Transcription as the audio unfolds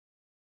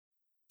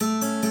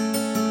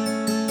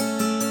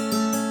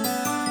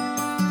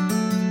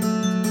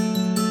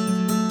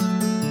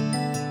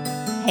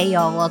Hey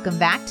y'all, welcome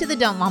back to the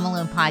Don't Mom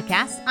Alone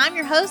podcast. I'm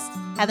your host,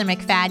 Heather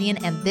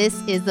McFadden, and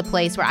this is the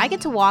place where I get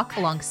to walk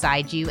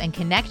alongside you and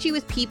connect you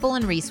with people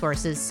and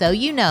resources so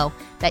you know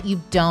that you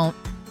don't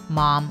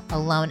mom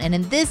alone. And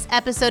in this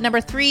episode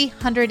number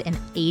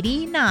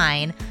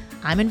 389,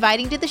 I'm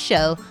inviting to the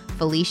show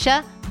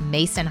Felicia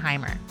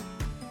Masonheimer.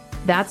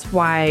 That's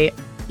why,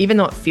 even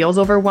though it feels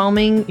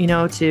overwhelming,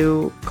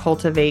 to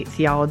cultivate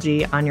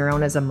theology on your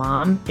own as a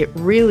mom, it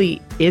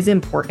really is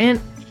important.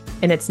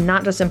 And it's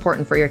not just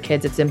important for your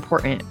kids, it's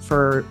important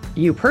for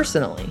you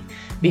personally,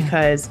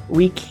 because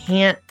we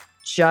can't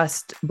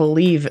just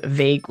believe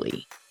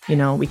vaguely.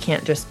 We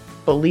can't just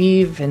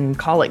believe and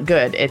call it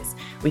good.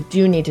 We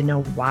do need to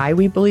know why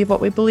we believe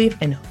what we believe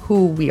and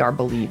who we are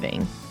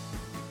believing.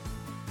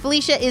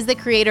 Felicia is the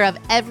creator of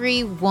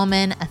Every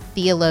Woman a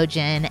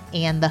Theologian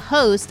and the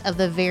host of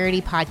the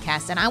Verity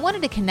podcast. And I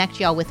wanted to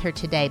connect y'all with her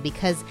today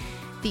because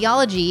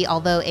theology,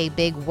 although a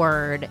big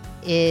word,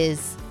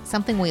 is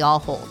something we all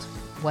hold.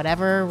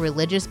 Whatever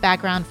religious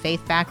background,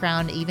 faith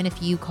background, even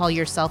if you call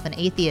yourself an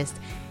atheist,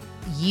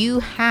 you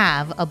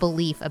have a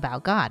belief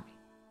about God.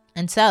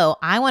 And so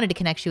I wanted to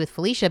connect you with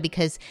Felicia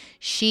because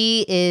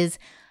she is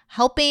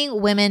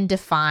helping women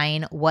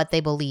define what they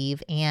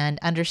believe and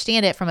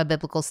understand it from a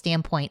biblical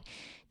standpoint.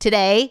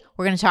 Today,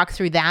 we're going to talk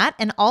through that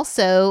and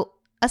also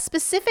a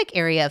specific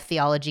area of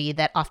theology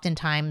that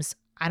oftentimes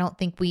I don't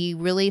think we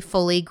really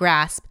fully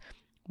grasp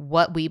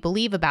what we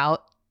believe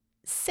about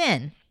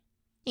sin.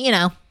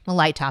 A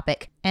light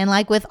topic. And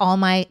like with all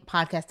my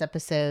podcast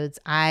episodes,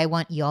 I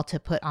want y'all to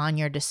put on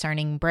your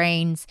discerning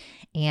brains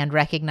and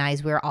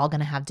recognize we're all going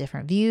to have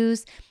different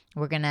views.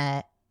 We're going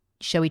to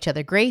show each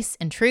other grace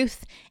and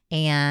truth.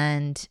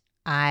 And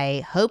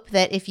I hope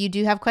that if you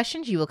do have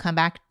questions, you will come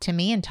back to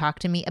me and talk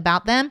to me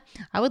about them.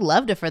 I would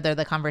love to further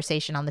the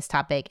conversation on this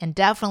topic and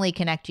definitely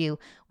connect you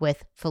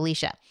with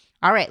Felicia.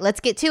 All right, let's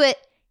get to it.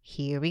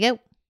 Here we go.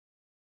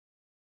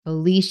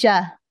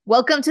 Felicia,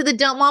 welcome to the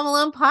Don't Mom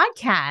Alone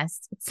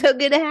podcast. It's so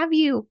good to have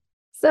you.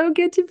 So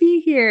good to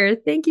be here.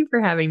 Thank you for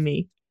having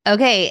me.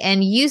 Okay.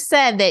 And you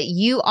said that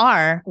you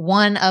are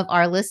one of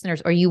our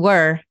listeners, or you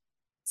were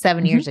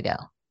 7 years ago.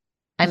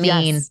 I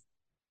mean, yes.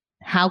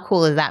 How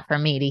cool is that for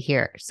me to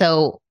hear?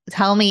 So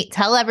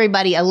tell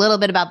everybody a little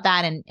bit about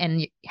that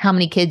and how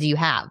many kids you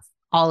have,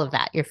 all of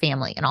that, your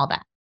family and all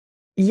that.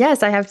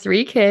 Yes, I have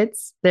 3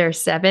 kids. They're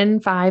 7,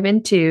 5,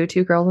 and 2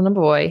 girls and a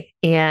boy.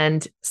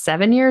 And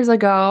 7 years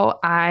ago,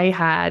 I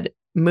had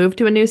moved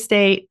to a new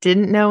state,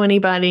 didn't know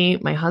anybody.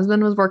 My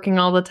husband was working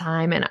all the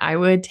time, and I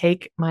would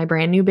take my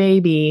brand new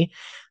baby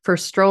for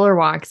stroller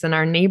walks in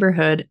our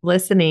neighborhood,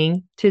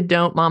 listening to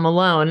Don't Mom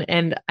Alone.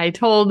 And I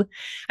told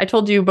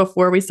you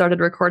before we started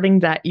recording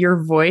that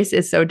your voice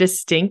is so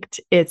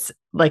distinct. It's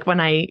like when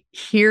I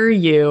hear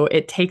you,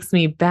 it takes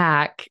me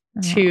back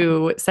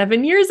to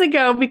 7 years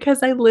ago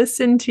because I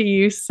listened to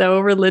you so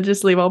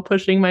religiously while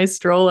pushing my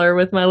stroller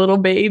with my little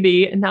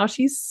baby. And now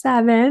she's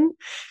 7.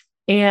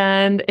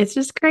 And it's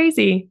just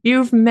crazy.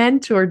 You've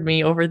mentored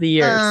me over the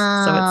years.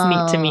 So it's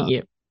neat to meet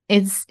you.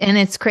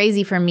 It's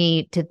crazy for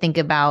me to think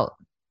about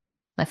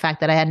the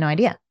fact that I had no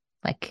idea,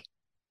 like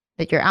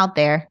that you're out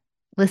there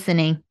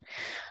listening.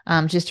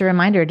 Just a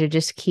reminder to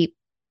just keep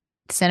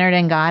centered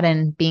in God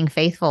and being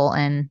faithful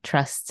and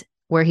trust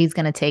where He's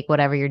going to take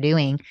whatever you're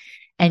doing.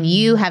 And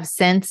you have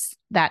since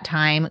that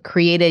time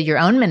created your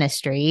own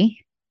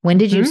ministry. When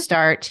did you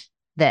start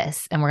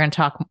this? And we're going to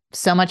talk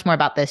so much more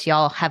about this.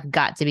 Y'all have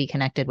got to be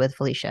connected with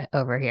Felicia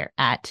over here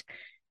at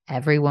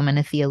Every Woman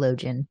a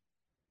Theologian.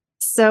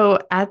 So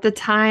at the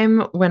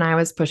time when I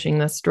was pushing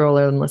the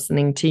stroller and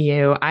listening to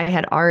you, I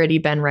had already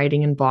been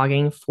writing and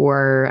blogging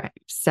for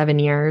 7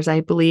 years, I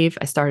believe.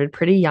 I started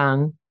pretty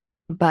young,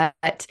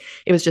 but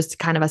it was just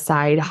kind of a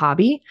side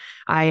hobby.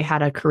 I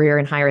had a career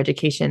in higher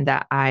education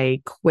that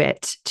I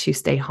quit to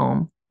stay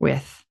home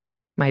with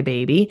my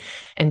baby.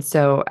 And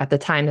so at the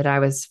time that I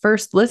was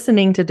first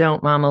listening to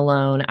Don't Mom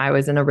Alone, I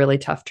was in a really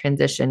tough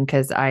transition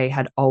because I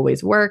had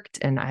always worked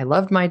and I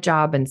loved my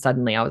job. And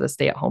suddenly I was a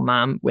stay-at-home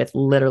mom with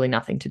literally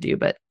nothing to do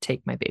but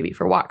take my baby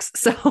for walks.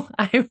 So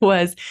I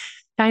was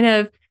kind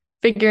of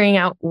figuring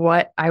out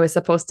what I was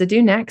supposed to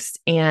do next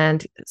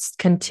and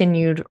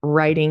continued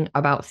writing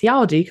about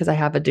theology because I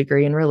have a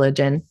degree in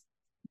religion.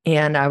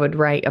 And I would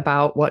write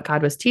about what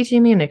God was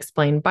teaching me and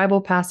explain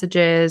Bible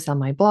passages on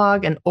my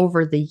blog. And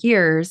over the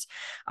years,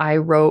 I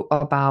wrote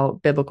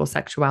about biblical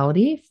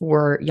sexuality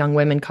for young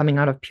women coming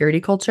out of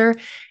purity culture,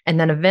 and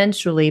then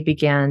eventually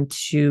began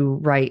to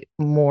write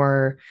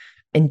more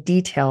in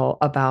detail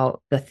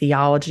about the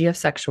theology of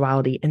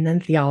sexuality and then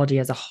theology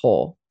as a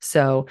whole.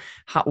 So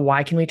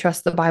why can we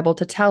trust the Bible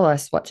to tell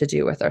us what to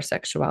do with our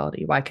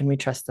sexuality? Why can we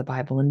trust the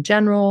Bible in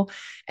general?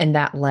 And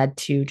that led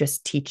to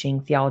just teaching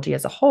theology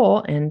as a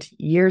whole. And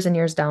years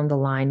down the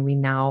line, we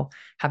now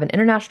have an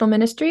international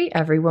ministry,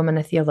 Every Woman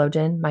a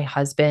Theologian. My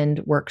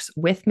husband works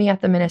with me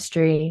at the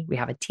ministry. We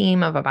have a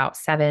team of about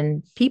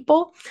 7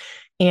 people,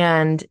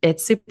 and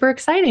it's super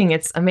exciting.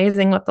 It's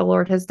amazing what the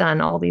Lord has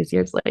done all these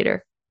years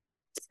later.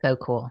 So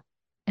cool.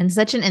 And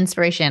such an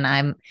inspiration.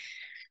 I'm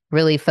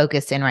really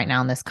focused in right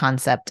now on this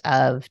concept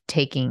of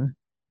taking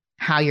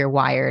how you're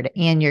wired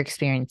and your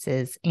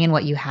experiences and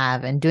what you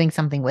have and doing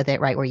something with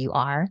it right where you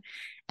are.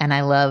 And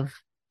I love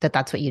that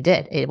that's what you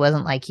did. It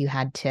wasn't like you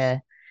had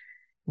to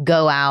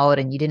go out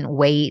and you didn't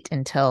wait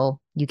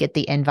until you get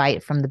the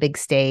invite from the big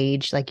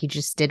stage. Like you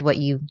just did what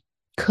you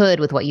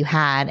could with what you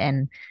had.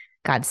 And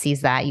God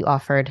sees that. You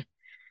offered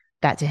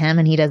that to him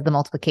and he does the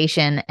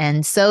multiplication.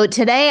 And so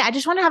today I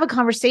just want to have a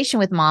conversation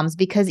with moms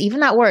because even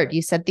that word,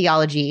 you said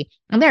theology,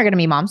 and there are going to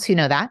be moms who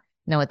know that,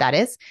 know what that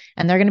is.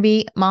 And there are going to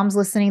be moms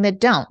listening that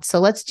don't. So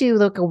let's do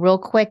like a real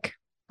quick,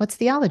 what's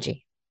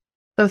theology?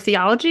 So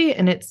theology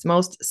in its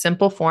most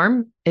simple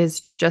form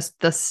is just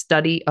the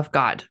study of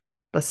God,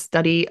 the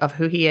study of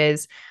who he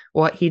is,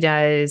 what he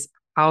does,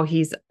 how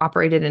he's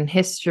operated in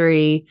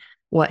history,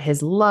 what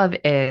his love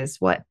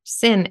is, what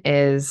sin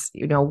is,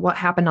 what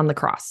happened on the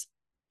cross.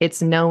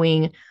 It's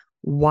knowing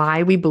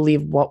why we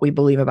believe what we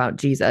believe about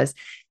Jesus.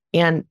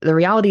 And the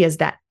reality is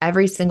that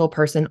every single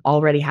person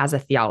already has a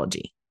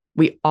theology.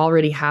 We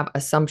already have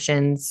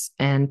assumptions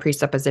and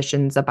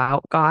presuppositions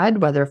about God,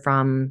 whether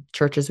from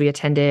churches we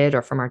attended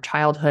or from our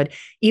childhood.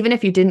 Even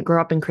if you didn't grow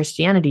up in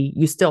Christianity,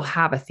 you still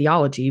have a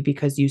theology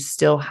because you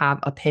still have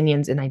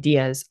opinions and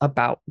ideas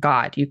about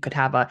God. You could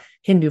have a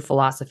Hindu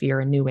philosophy or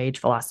a New Age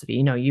philosophy.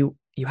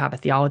 You have a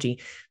theology.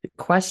 The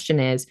question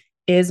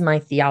is my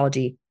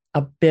theology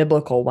a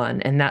biblical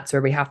one? And that's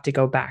where we have to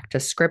go back to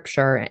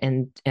scripture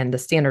and the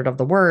standard of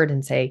the word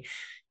and say,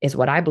 is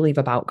what I believe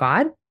about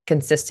God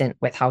consistent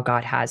with how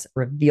God has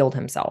revealed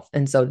himself?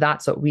 And so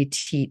that's what we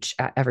teach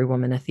at Every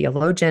Woman a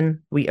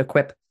Theologian. We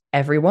equip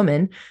every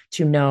woman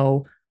to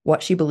know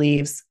what she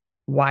believes,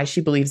 why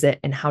she believes it,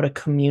 and how to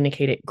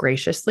communicate it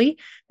graciously.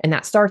 And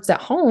that starts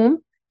at home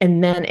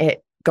and then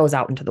it goes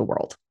out into the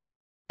world.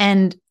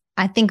 And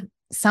I think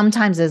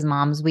sometimes as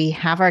moms, we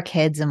have our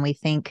kids and we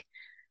think,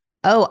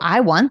 oh, I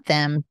want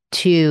them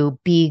to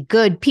be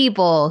good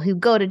people who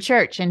go to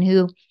church and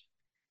who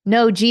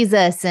know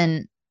Jesus.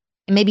 And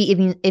maybe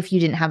even if you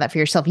didn't have that for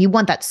yourself, you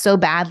want that so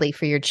badly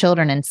for your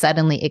children. And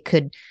suddenly it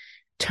could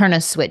turn a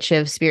switch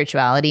of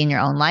spirituality in your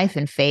own life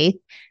and faith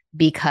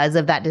because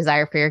of that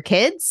desire for your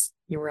kids.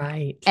 You're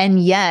right.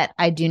 And yet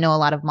I do know a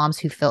lot of moms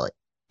who feel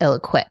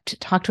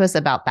ill-equipped. Talk to us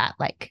about that.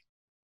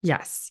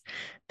 Yes.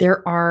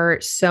 There are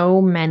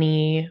so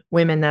many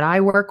women that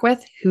I work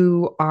with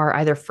who are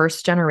either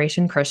first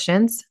generation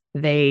Christians.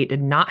 They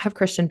did not have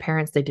Christian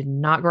parents. They did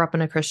not grow up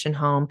in a Christian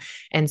home.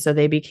 And so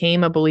they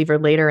became a believer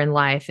later in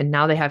life. And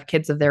now they have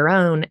kids of their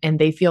own and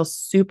they feel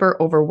super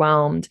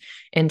overwhelmed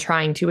in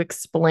trying to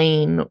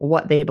explain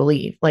what they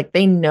believe. Like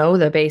they know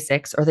the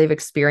basics or they've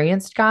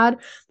experienced God,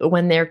 but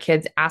when their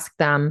kids ask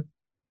them,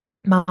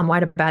 Mom, why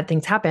do bad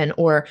things happen?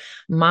 Or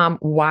Mom,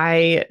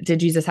 why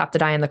did Jesus have to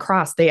die on the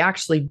cross? They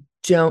actually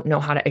don't know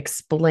how to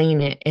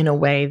explain it in a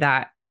way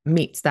that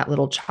meets that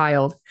little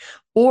child.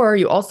 Or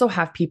you also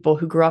have people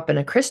who grew up in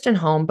a Christian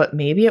home, but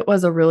maybe it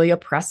was a really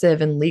oppressive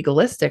and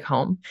legalistic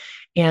home.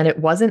 And it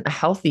wasn't a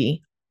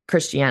healthy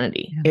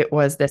Christianity. Yeah. It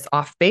was this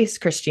off-base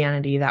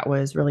Christianity that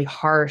was really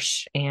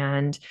harsh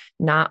and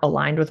not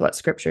aligned with what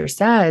scripture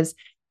says.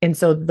 And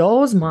so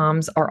those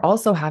moms are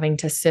also having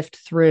to sift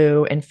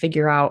through and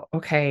figure out,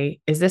 okay,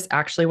 is this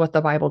actually what the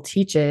Bible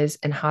teaches?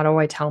 And how do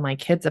I tell my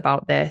kids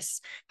about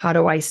this? How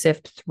do I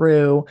sift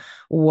through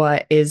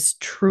what is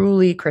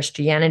truly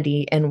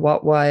Christianity and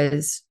what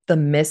was the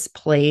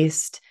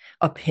misplaced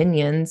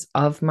opinions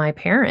of my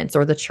parents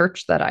or the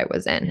church that I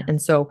was in? Yeah.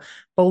 And so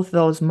both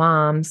those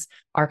moms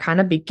are kind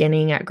of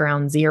beginning at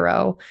ground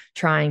zero,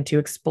 trying to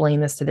explain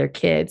this to their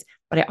kids.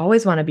 But I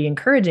always want to be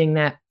encouraging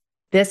that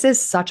this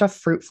is such a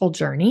fruitful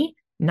journey,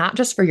 not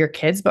just for your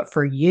kids, but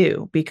for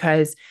you,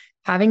 because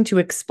having to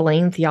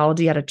explain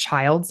theology at a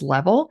child's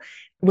level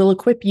will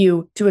equip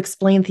you to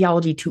explain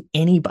theology to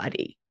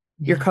anybody,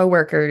 your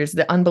coworkers,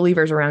 the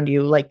unbelievers around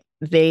you, like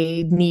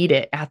they need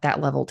it at that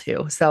level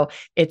too. So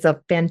it's a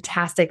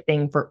fantastic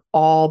thing for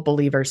all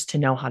believers to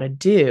know how to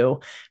do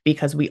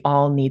because we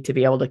all need to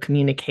be able to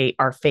communicate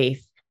our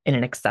faith in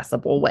an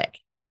accessible way.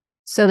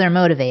 So they're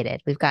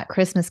motivated. We've got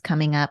Christmas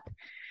coming up,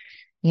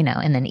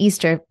 and then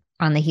Easter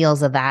on the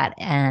heels of that.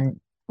 And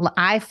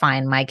I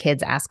find my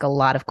kids ask a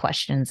lot of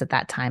questions at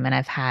that time. And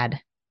I've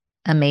had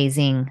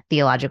amazing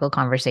theological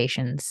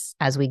conversations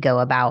as we go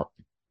about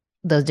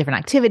those different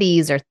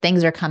activities or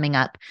things are coming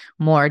up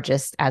more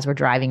just as we're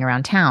driving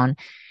around town.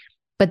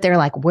 But they're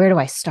like, where do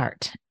I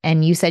start?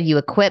 And you said you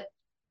equip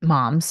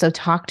moms. So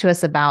talk to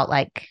us about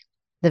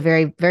the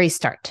very, very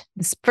start,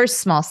 this first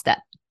small step.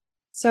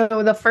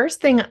 So the first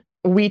thing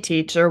we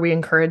teach or we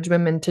encourage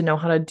women to know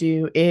how to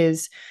do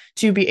is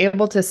to be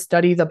able to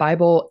study the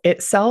Bible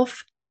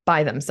itself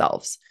by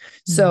themselves.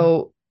 Mm-hmm.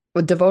 So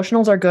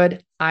devotionals are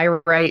good. I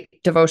write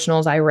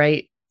devotionals. I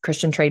write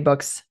Christian trade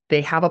books.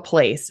 They have a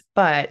place,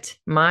 but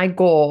my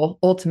goal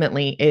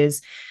ultimately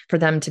is for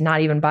them to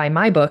not even buy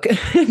my book,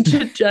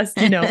 to just,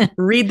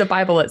 read the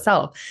Bible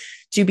itself,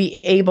 to be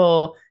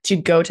able to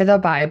go to the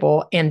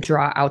Bible and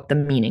draw out the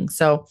meaning.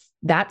 So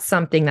that's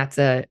something that's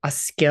a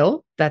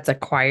skill that's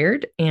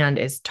acquired and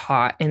is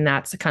taught. And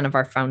that's kind of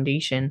our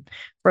foundation.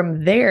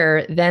 From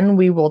there, then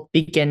we will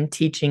begin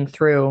teaching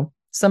through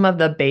some of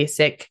the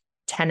basic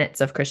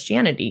tenets of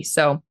Christianity.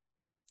 So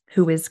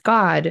who is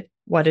God?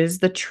 What is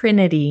the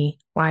Trinity?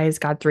 Why is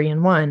God 3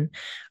 in 1?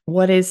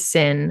 What is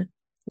sin?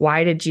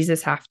 Why did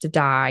Jesus have to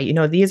die?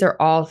 These are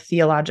all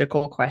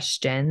theological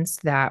questions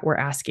that we're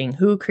asking.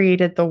 Who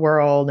created the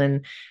world,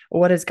 and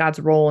what is God's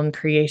role in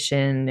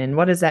creation? And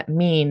what does that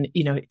mean,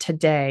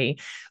 today?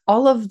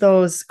 All of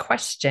those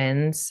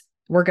questions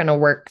we're going to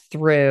work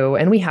through,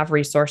 and we have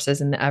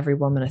resources in the Every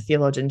Woman a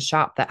Theologian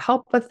shop that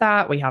help with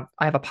that.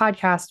 I have a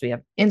podcast, we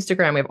have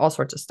Instagram, we have all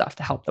sorts of stuff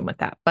to help them with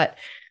that. But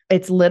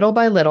it's little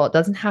by little. It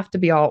doesn't have to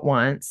be all at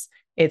once.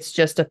 It's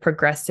just a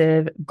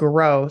progressive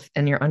growth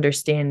in your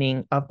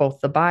understanding of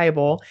both the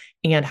Bible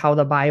and how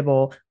the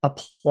Bible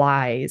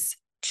applies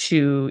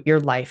to your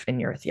life and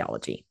your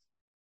theology.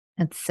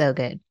 That's so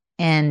good.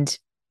 And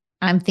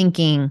I'm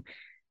thinking,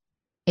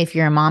 if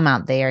you're a mom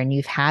out there and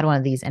you've had one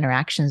of these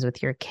interactions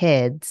with your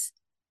kids,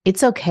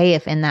 it's okay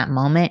if in that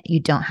moment you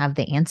don't have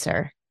the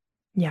answer.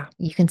 Yeah.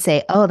 You can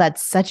say, oh,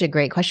 that's such a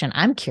great question.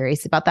 I'm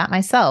curious about that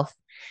myself.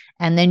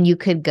 And then you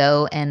could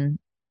go and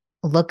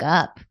look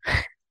up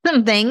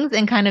some things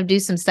and kind of do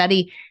some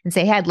study and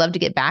say, hey, I'd love to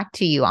get back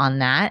to you on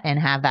that and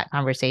have that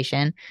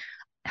conversation.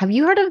 Have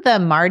you heard of the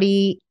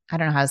Marty? I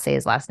don't know how to say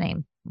his last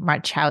name.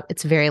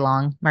 It's very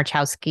long.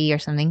 Marchowski or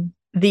something.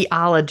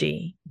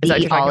 Theology.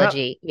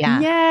 Theology. Yeah.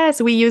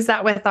 Yes, we use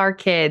that with our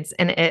kids,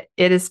 and it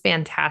is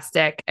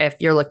fantastic if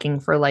you're looking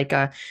for like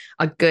a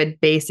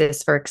good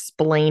basis for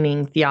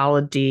explaining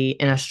theology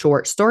in a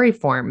short story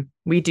form.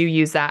 We do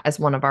use that as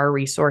one of our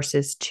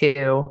resources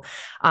too.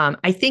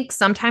 I think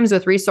sometimes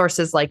with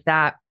resources like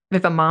that,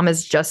 if a mom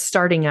is just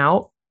starting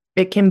out,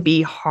 it can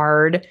be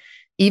hard,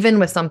 even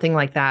with something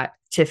like that,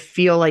 to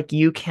feel like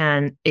you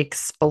can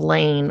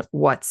explain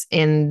what's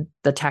in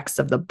the text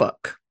of the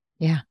book.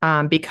 Yeah.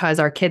 Because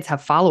our kids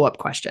have follow-up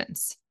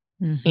questions.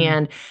 Mm-hmm.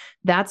 And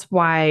that's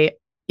why,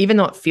 even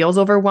though it feels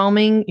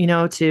overwhelming,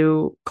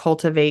 to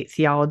cultivate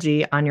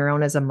theology on your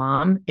own as a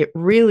mom, it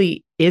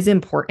really is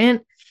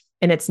important.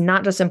 And it's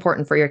not just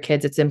important for your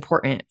kids, it's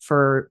important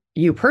for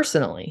you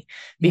personally,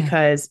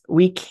 because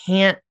we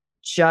can't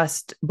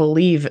just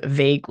believe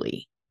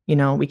vaguely.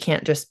 We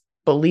can't just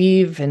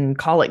believe and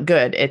call it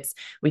good.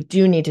 We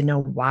do need to know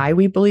why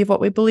we believe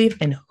what we believe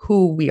and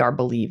who we are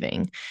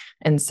believing.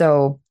 And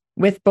so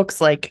with books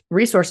like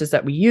resources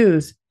that we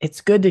use, it's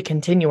good to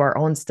continue our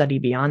own study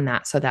beyond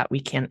that so that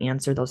we can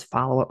answer those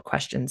follow-up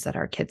questions that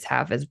our kids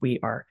have as we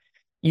are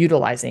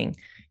utilizing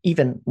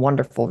even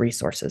wonderful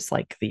resources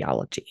like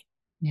theology.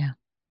 Yeah,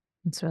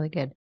 that's really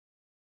good.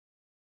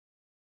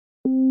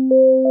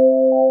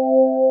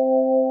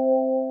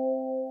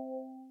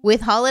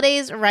 With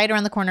holidays right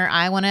around the corner,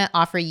 I want to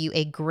offer you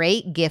a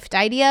great gift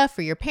idea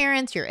for your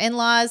parents, your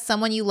in-laws,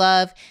 someone you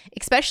love,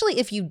 especially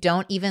if you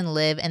don't even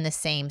live in the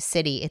same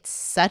city. It's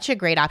such a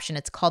great option.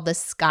 It's called the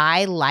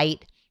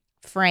Skylight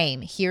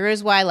Frame. Here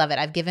is why I love it.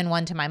 I've given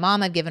one to my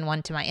mom. I've given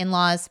one to my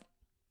in-laws.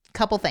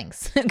 Couple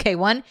things. Okay,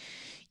 one,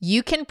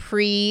 you can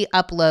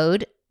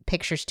pre-upload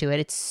pictures to it.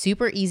 It's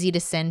super easy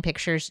to send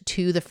pictures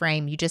to the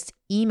frame. You just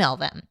email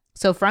them.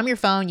 So from your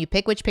phone, you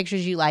pick which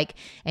pictures you like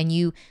and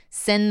you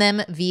send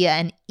them via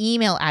an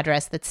email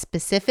address that's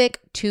specific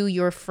to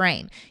your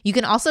frame. You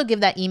can also give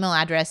that email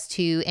address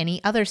to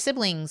any other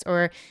siblings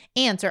or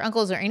aunts or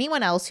uncles or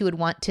anyone else who would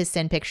want to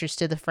send pictures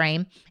to the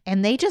frame,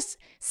 and they just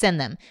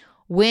send them.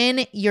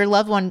 When your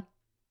loved one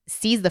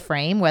sees the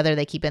frame, whether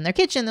they keep it in their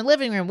kitchen, the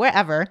living room,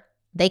 wherever,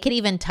 they could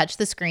even touch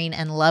the screen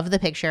and love the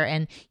picture,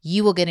 and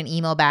you will get an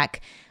email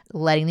back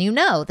letting you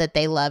know that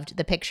they loved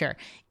the picture.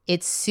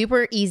 It's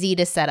super easy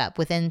to set up.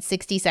 Within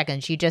 60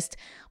 seconds, you just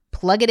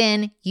plug it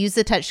in, use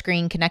the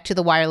touchscreen, connect to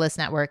the wireless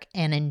network,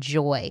 and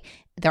enjoy.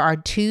 There are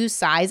two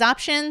size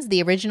options,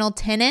 the original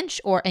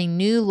 10-inch or a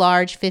new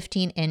large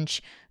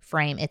 15-inch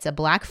frame. It's a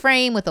black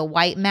frame with a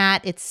white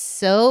mat. It's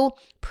so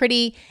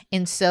pretty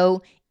and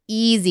so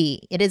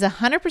easy. It is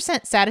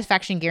 100%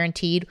 satisfaction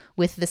guaranteed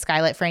with the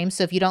Skylight frame.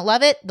 So if you don't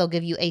love it, they'll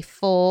give you a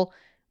full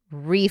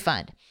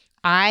refund.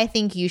 I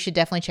think you should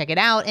definitely check it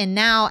out. And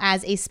now,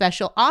 as a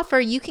special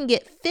offer, you can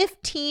get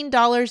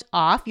 $15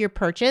 off your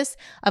purchase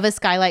of a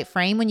Skylight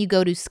frame when you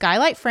go to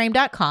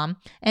skylightframe.com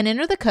and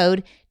enter the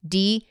code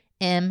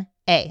DMA.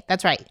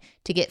 That's right.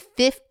 To get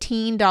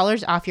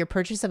 $15 off your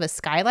purchase of a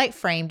Skylight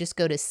frame, just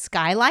go to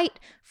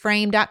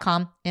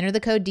skylightframe.com, enter the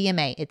code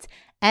DMA. It's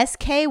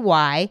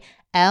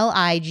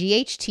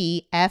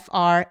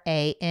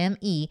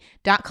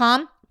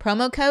SKYLIGHTFRAME.com,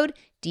 promo code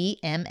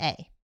DMA.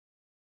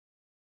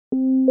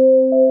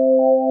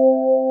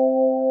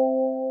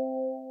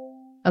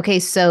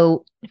 Okay,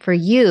 so for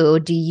you,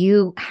 do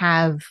you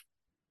have,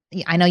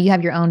 I know you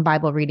have your own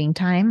Bible reading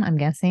time, I'm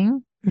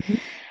guessing. Mm-hmm.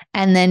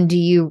 And then do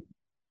you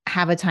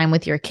have a time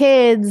with your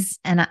kids?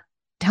 And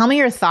tell me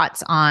your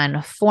thoughts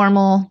on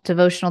formal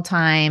devotional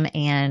time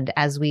and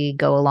as we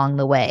go along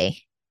the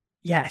way.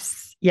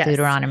 Yes.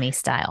 Deuteronomy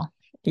style.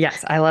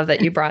 Yes, I love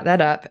that you brought that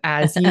up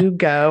as you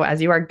go,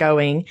 as you are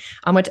going,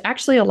 which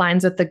actually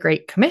aligns with the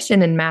Great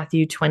Commission in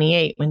Matthew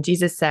 28, when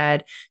Jesus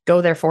said,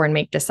 "Go therefore and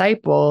make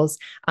disciples."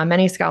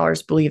 Many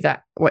scholars believe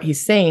that what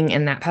he's saying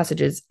in that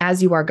passage is,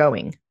 as you are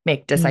going,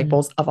 make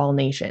disciples of all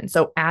nations.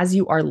 So as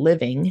you are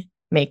living,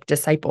 make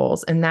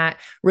disciples. And that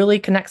really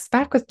connects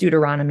back with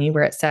Deuteronomy,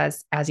 where it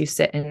says, as you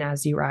sit and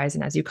as you rise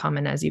and as you come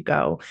and as you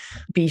go,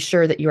 be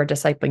sure that you are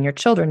discipling your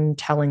children and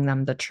telling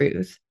them the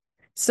truth.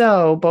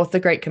 So both the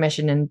Great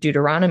Commission and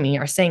Deuteronomy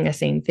are saying the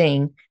same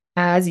thing.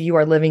 As you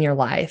are living your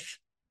life,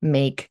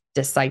 make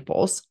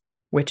disciples,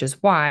 which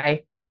is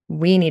why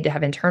we need to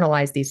have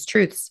internalized these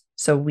truths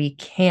so we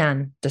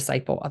can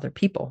disciple other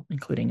people,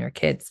 including our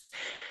kids.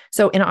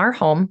 So in our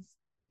home,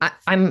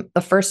 I'm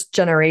the first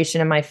generation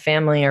in my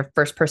family, or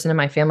first person in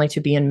my family to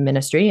be in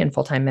ministry, in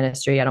full-time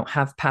ministry. I don't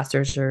have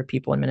pastors or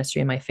people in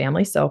ministry in my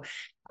family. So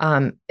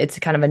it's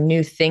kind of a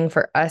new thing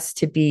for us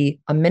to be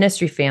a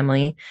ministry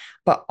family,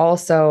 but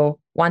also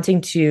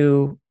wanting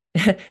to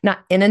not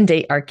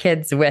inundate our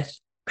kids with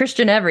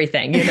Christian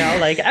everything,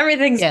 like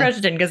everything's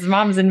Christian because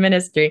mom's in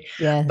ministry.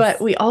 Yes. But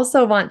we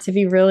also want to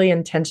be really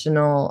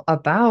intentional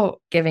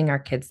about giving our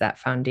kids that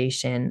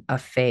foundation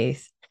of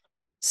faith.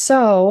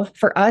 So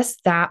for us,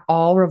 that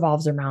all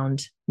revolves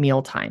around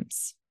meal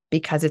times,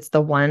 because it's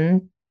the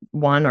one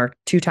or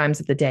two times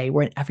of the day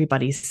where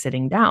everybody's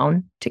sitting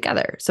down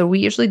together. So we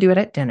usually do it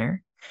at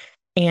dinner,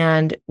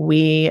 and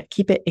we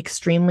keep it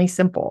extremely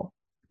simple.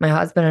 My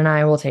husband and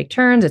I will take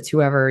turns. It's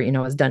whoever,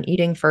 is done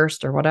eating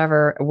first or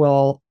whatever.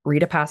 We'll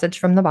read a passage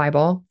from the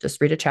Bible,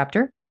 just read a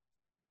chapter.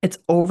 It's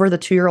over the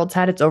 2-year-old's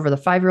head. It's over the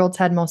 5-year-old's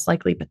head, most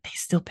likely, but they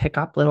still pick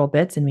up little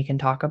bits and we can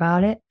talk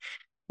about it.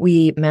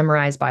 We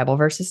memorize Bible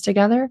verses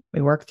together.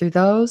 We work through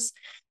those.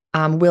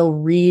 We'll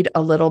read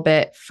a little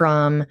bit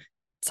from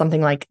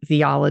something like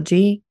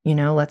theology.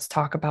 Let's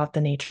talk about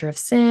the nature of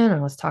sin, or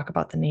let's talk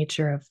about the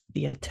nature of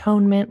the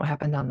atonement, what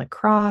happened on the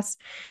cross.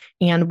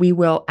 And we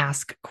will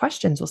ask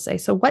questions. We'll say,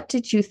 so what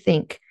did you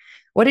think?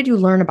 What did you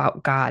learn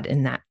about God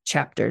in that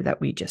chapter that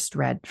we just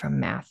read from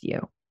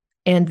Matthew?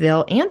 And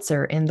they'll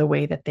answer in the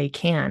way that they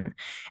can.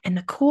 And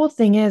the cool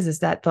thing is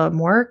that the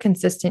more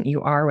consistent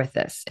you are with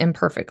this,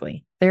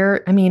 imperfectly,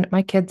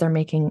 my kids are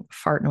making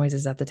fart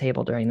noises at the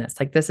table during this.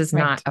 Like, this is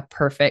not a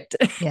perfect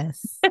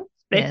yes.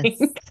 thing.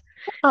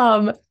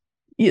 Yes.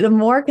 The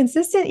more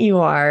consistent you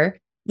are,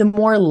 the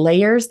more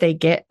layers they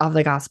get of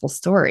the gospel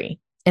story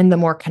and the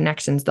more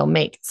connections they'll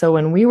make. So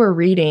when we were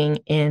reading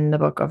in the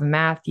book of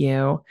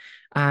Matthew,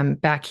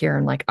 back here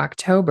in like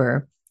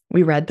October,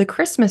 we read the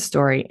Christmas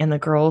story, and the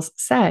girls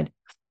said,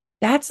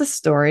 that's a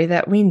story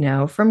that we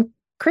know from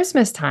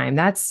Christmas time.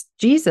 That's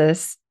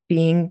Jesus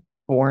being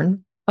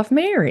born of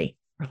Mary.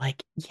 We're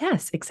like,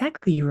 yes,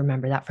 exactly. You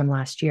remember that from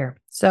last year.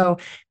 So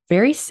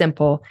very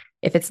simple.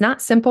 If it's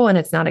not simple and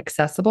it's not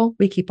accessible,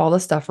 we keep all the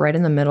stuff right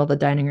in the middle of the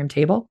dining room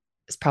table.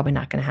 It's probably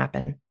not going to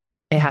happen.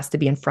 It has to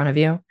be in front of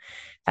you. It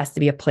has to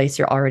be a place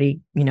you're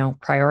already,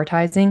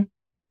 prioritizing.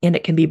 And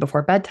it can be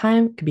before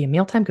bedtime. It could be a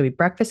mealtime. It could be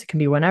breakfast. It can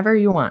be whenever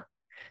you want.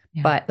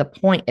 Yeah. But the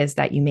point is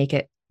that you make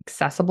it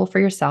accessible for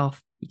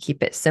yourself. You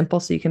keep it simple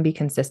so you can be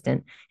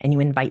consistent, and you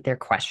invite their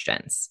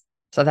questions.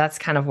 So that's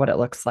kind of what it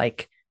looks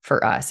like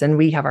for us. And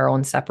we have our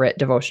own separate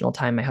devotional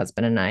time, my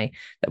husband and I,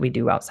 that we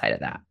do outside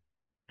of that.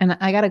 And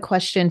I got a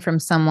question from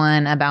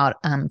someone about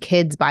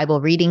kids'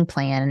 Bible reading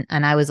plan.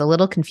 And I was a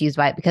little confused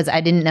by it because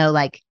I didn't know,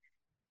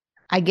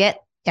 I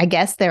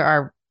guess there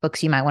are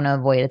books you might want to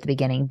avoid at the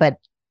beginning, but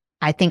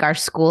I think our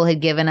school had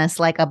given us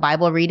like a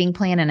Bible reading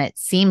plan, and it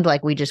seemed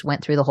like we just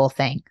went through the whole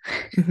thing.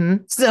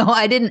 Mm-hmm. So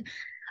I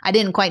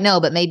didn't quite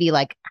know, but maybe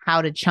like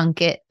how to chunk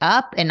it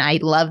up. And I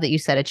love that you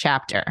said a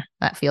chapter.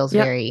 That feels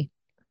very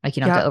like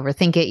you don't have to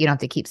overthink it. You don't have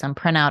to keep some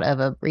printout of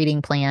a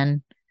reading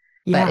plan.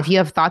 But if you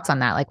have thoughts on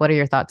that, like what are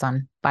your thoughts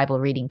on Bible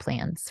reading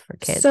plans for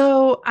kids?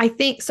 So I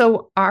think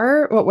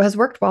what has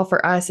worked well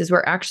for us is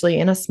we're actually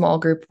in a small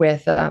group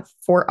with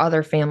 4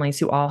 other families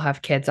who all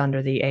have kids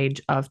under the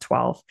age of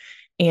 12.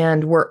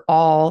 And we're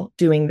all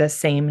doing the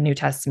same New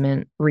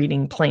Testament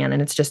reading plan.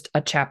 And it's just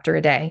a chapter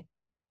a day.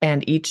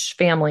 And each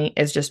family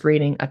is just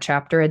reading a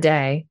chapter a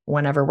day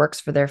whenever works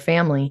for their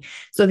family.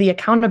 So the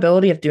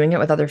accountability of doing it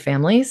with other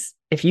families,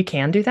 if you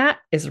can do that,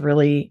 is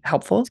really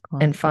helpful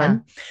and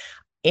fun.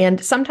 Yeah.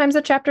 And sometimes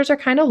the chapters are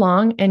kind of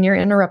long and you're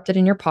interrupted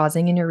and you're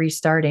pausing and you're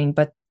restarting.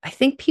 But I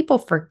think people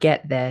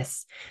forget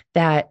this,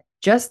 that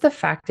just the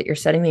fact that you're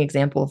setting the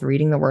example of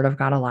reading the Word of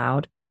God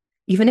aloud,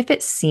 even if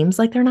it seems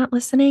like they're not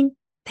listening,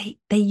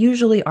 they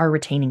usually are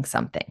retaining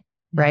something,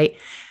 right?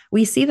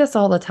 We see this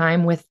all the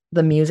time with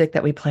the music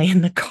that we play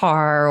in the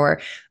car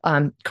or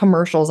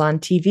commercials on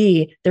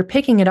TV. They're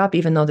picking it up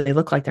even though they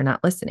look like they're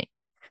not listening.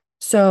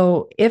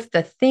 So if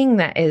the thing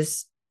that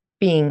is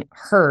being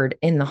heard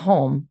in the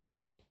home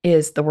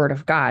is the Word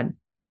of God,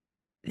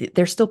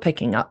 they're still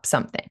picking up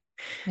something.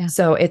 Yeah.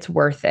 So it's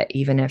worth it,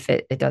 even if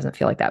it doesn't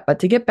feel like that. But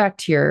to get back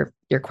to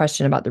your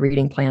question about the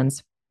reading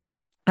plans,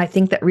 I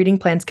think that reading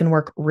plans can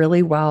work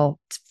really well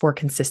for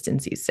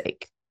consistency's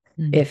sake.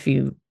 Mm-hmm. If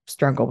you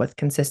struggle with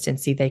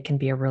consistency, they can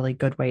be a really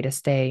good way to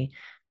stay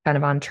kind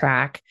of on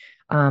track.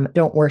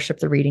 Don't worship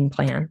the reading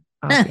plan,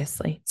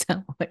 obviously.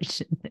 So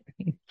what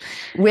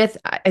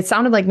It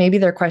sounded like maybe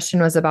their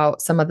question was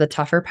about some of the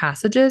tougher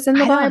passages in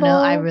the Bible. I don't know.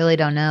 I really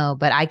don't know,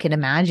 but I could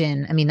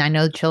imagine. I mean, I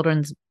know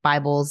children's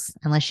Bibles,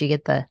 unless you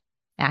get the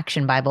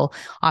Action Bible,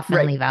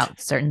 often leave out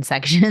certain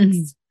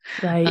sections.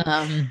 Right.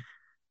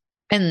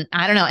 And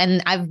I don't know.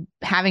 And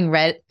having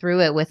read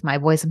through it with my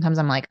boys, sometimes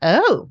I'm like,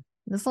 oh,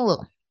 this is a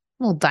little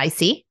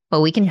dicey,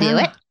 but we can do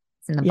it.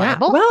 It's in the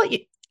Bible. Well,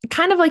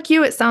 kind of like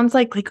you, it sounds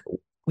like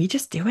we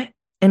just do it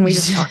and we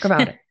just talk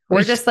about it.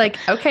 We're just like,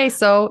 okay,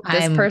 so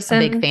this person,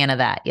 I'm a big fan of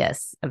that.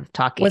 Yes. Of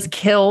talking, was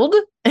killed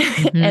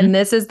and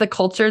this is the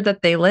culture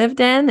that they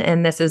lived in.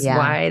 And this is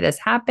why this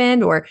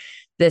happened, or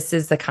this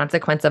is the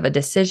consequence of a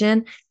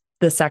decision.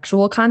 The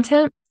sexual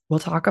content, we'll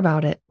talk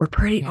about it. We're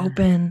pretty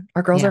open.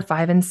 Our girls are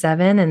 5 and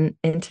 7. And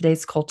in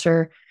today's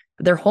culture,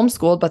 they're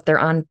homeschooled, but they're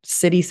on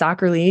city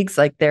soccer leagues.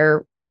 Like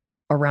they're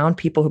around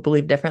people who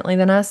believe differently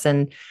than us.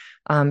 And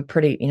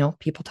pretty,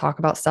 people talk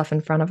about stuff in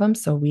front of them.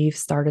 So we've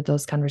started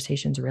those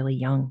conversations really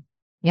young.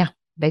 Yeah.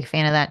 Big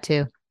fan of that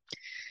too.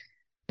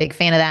 Big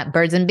fan of that.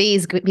 Birds and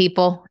bees,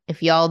 people.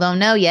 If y'all don't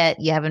know yet,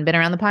 you haven't been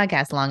around the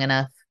podcast long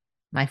enough.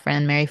 My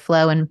friend Mary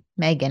Flo and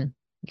Megan,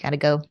 you got to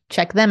go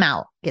check them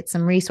out. Get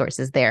some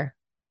resources there.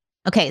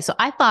 Okay. So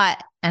I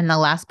thought in the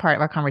last part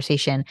of our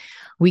conversation,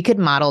 we could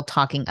model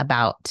talking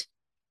about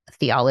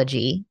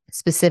theology,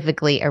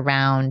 specifically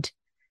around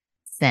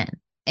sin.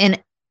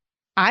 And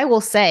I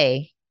will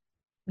say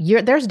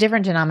there's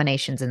different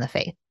denominations in the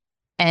faith.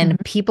 And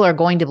people are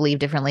going to believe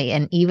differently.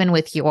 And even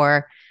with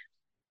your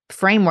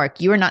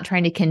framework, you are not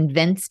trying to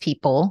convince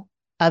people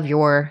of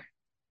your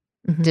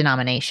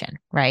denomination,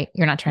 right?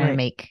 You're not trying to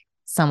make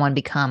someone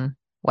become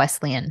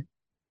Wesleyan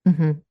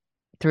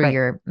through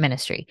your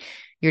ministry.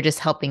 You're just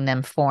helping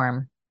them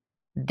form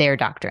their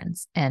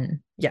doctrines. And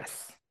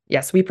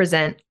yes, we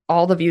present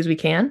all the views we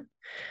can.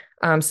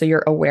 So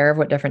you're aware of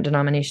what different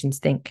denominations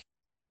think,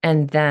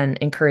 and then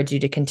encourage you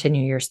to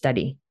continue your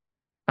study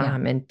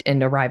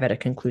and arrive at a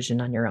conclusion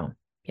on your own.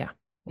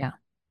 Yeah.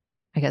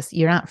 I guess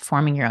you're not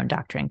forming your own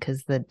doctrine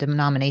because the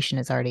denomination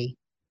is already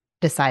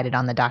decided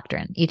on the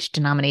doctrine. Each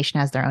denomination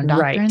has their own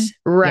doctrine.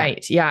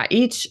 Right. Yeah.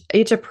 Each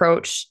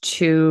approach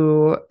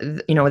to,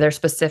 their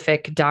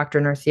specific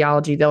doctrine or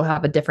theology, they'll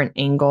have a different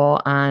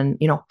angle on,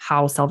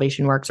 how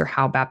salvation works or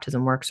how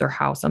baptism works or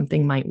how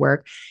something might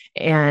work.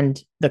 And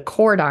the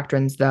core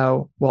doctrines,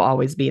 though, will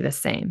always be the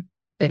same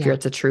if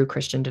it's a true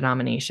Christian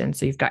denomination.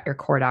 So you've got your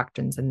core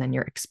doctrines and then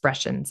your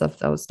expressions of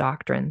those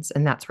doctrines.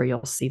 And that's where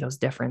you'll see those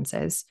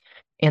differences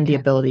and the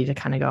ability to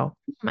kind of go,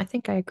 I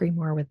think I agree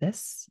more with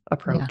this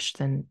approach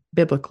than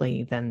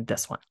biblically than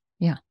this one.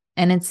 Yeah.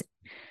 And it's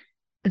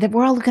that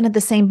we're all looking at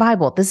the same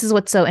Bible. This is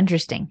what's so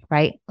interesting,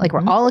 right? Like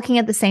we're all looking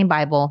at the same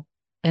Bible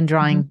and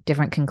drawing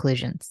different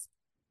conclusions.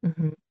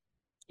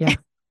 Yeah.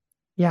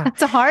 Yeah.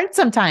 It's hard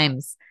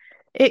sometimes.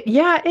 It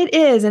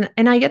is. And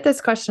I get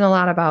this question a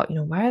lot about,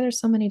 why are there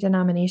so many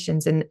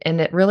denominations? And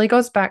it really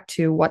goes back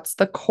to what's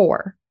the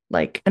core.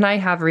 And I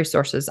have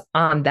resources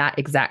on that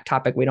exact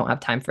topic. We don't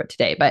have time for it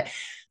today, but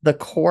the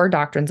core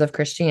doctrines of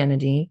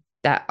Christianity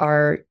that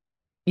are,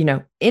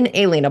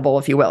 inalienable,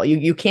 if you will.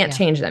 You can't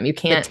change them. You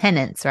can't. The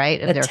tenets, right?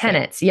 The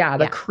tenets.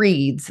 The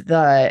creeds,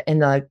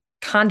 and the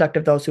conduct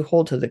of those who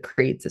hold to the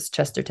creeds, as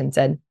Chesterton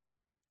said.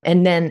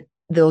 And then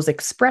those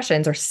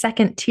expressions or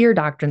second tier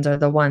doctrines are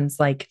the ones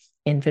like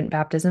infant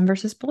baptism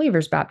versus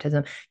believer's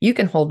baptism. You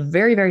can hold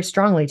very, very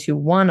strongly to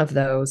one of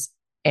those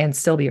and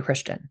still be a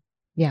Christian.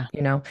 Yeah.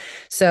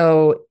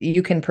 So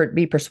you can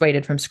be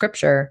persuaded from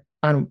scripture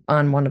on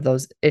one of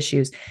those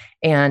issues.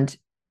 And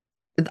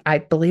I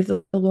believe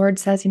that the Lord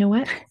says,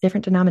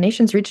 different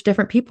denominations reach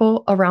different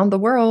people around the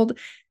world.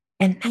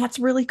 And that's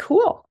really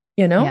cool.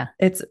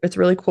 It's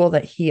really cool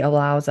that he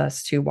allows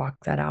us to walk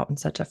that out in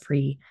such a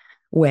free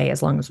way,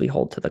 as long as we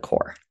hold to the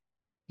core.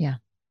 Yeah.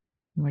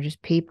 We're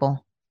just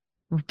people.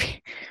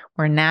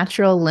 We're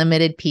natural,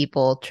 limited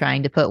people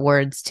trying to put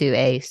words to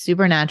a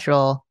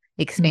supernatural,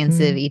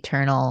 expansive,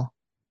 eternal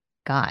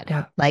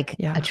God,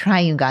 a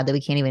triune God that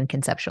we can't even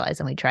conceptualize.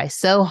 And we try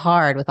so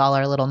hard with all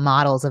our little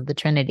models of the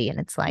Trinity. And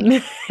it's like,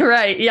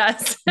 right.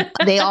 Yes.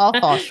 They all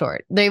fall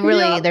short. They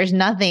really, there's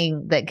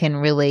nothing that can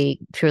really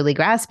truly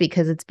grasp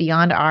because it's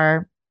beyond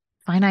our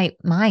finite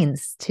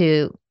minds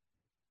to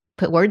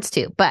put words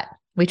to, but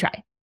we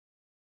try.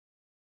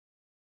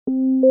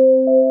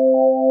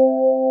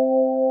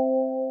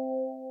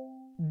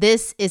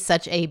 This is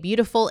such a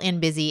beautiful and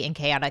busy and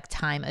chaotic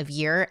time of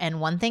year. And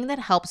one thing that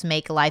helps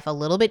make life a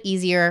little bit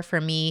easier for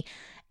me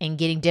in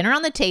getting dinner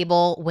on the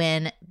table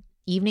when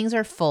evenings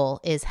are full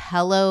is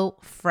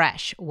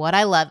HelloFresh. What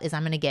I love is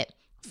I'm going to get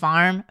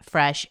farm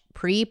fresh,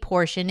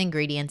 pre-portioned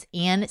ingredients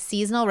and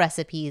seasonal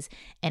recipes,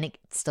 and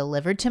it's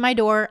delivered to my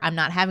door. I'm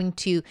not having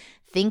to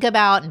think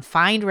about and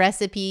find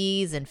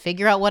recipes and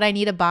figure out what I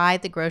need to buy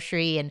at the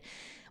grocery and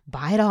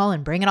buy it all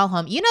and bring it all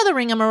home. You know the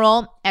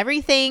rigmarole.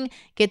 Everything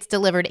gets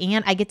delivered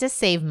and I get to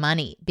save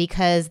money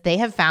because they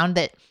have found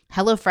that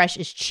HelloFresh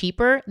is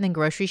cheaper than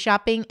grocery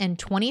shopping and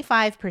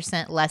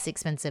 25% less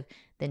expensive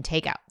than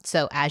takeout.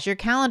 So as your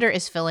calendar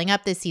is filling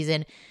up this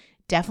season,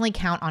 definitely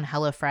count on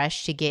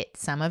HelloFresh to get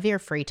some of your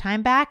free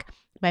time back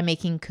by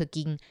making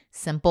cooking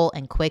simple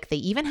and quick. They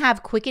even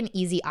have quick and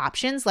easy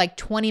options like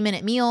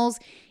 20-minute meals,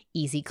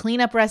 easy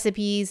cleanup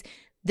recipes.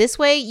 This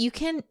way you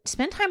can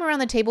spend time around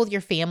the table with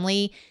your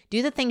family,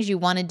 do the things you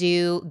want to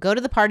do, go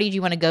to the parties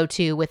you want to go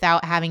to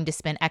without having to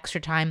spend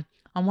extra time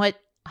on what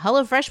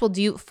HelloFresh will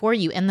do for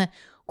you. And the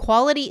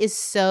quality is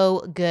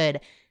so good.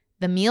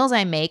 The meals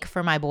I make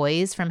for my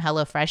boys from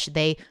HelloFresh,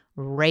 they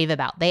rave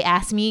about. They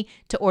ask me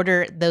to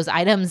order those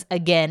items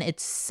again.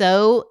 It's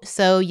so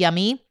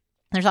yummy.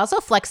 There's also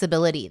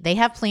flexibility. They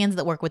have plans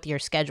that work with your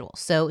schedule.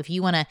 So if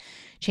you want to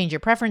change your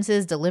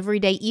preferences, delivery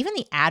day, even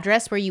the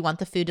address where you want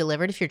the food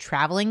delivered, if you're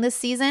traveling this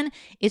season,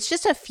 it's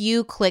just a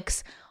few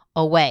clicks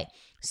away.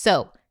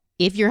 So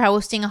if you're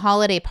hosting a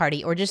holiday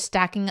party or just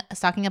stocking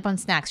up on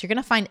snacks, you're going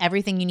to find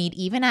everything you need,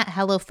 even at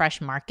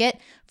HelloFresh Market,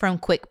 from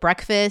quick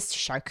breakfast,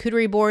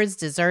 charcuterie boards,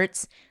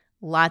 desserts,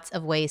 lots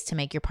of ways to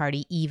make your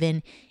party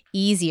even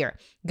easier.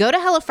 Go to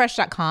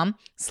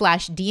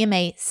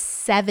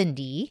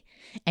HelloFresh.com/DMA70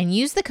 and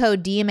use the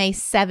code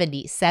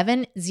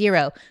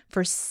DMA70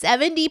 for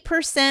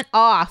 70%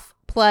 off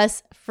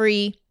plus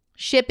free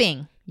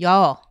shipping.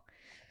 Y'all,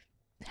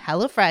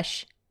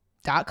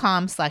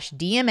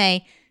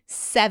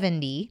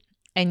 HelloFresh.com/DMA70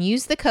 and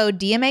use the code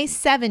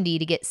DMA70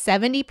 to get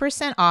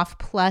 70% off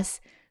plus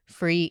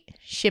free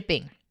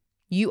shipping.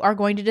 You are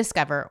going to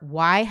discover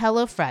why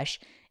HelloFresh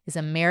is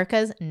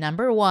America's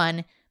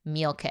 #1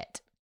 meal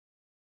kit.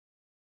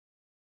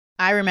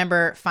 I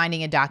remember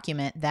finding a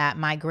document that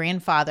my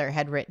grandfather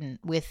had written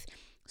with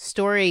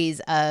stories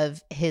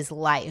of his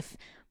life.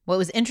 What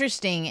was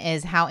interesting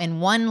is how in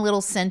one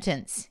little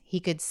sentence, he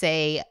could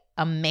say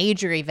a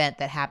major event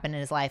that happened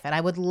in his life. And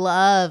I would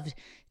love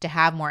to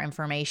have more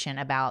information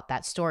about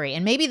that story.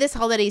 And maybe this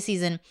holiday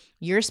season,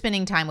 you're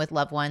spending time with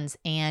loved ones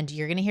and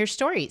you're going to hear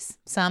stories,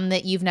 some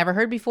that you've never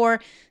heard before,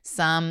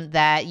 some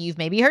that you've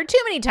maybe heard too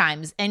many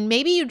times, and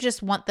maybe you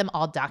just want them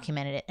all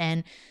documented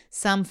in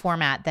some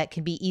format that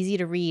can be easy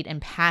to read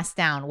and pass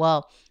down.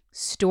 Well,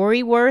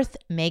 Storyworth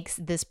makes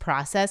this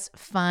process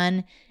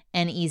fun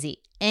and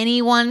easy.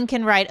 Anyone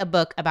can write a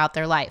book about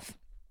their life.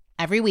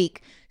 Every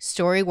week,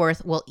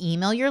 Storyworth will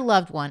email your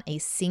loved one a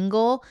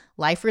single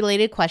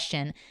life-related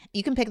question.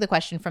 You can pick the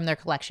question from their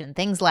collection.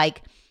 Things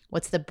like,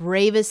 what's the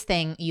bravest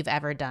thing you've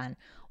ever done?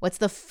 What's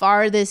the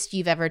farthest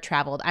you've ever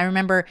traveled? I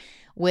remember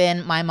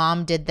when my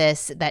mom did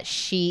this, that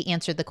she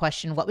answered the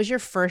question, what was your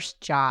first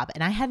job?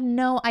 And I had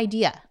no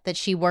idea that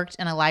she worked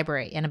in a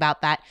library and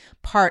about that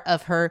part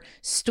of her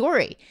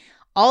story.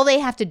 All they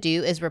have to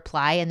do is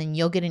reply, and then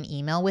you'll get an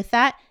email with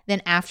that.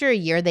 Then after a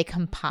year, they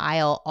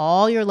compile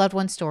all your loved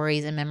one's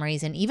stories and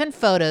memories and even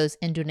photos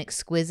into an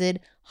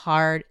exquisite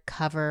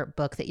hardcover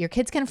book that your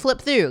kids can flip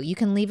through. You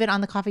can leave it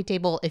on the coffee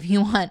table if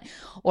you want,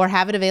 or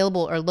have it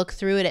available, or look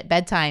through it at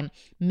bedtime.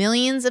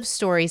 Millions of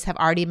stories have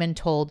already been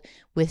told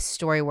with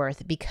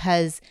Storyworth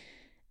because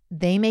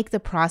they make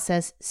the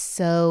process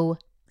so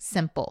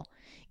simple.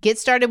 Get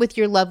started with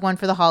your loved one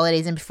for the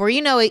holidays, and before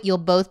you know it, you'll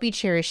both be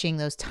cherishing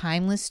those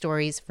timeless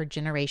stories for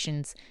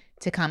generations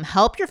to come.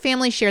 Help your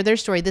family share their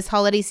story this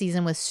holiday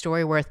season with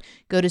Storyworth.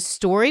 Go to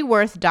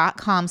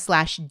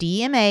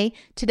storyworth.com/DMA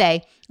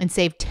today and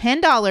save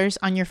 $10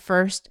 on your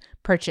first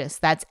purchase.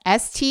 That's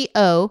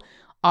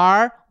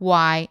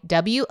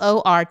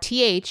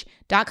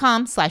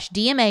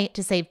STORYWORTH.com/DMA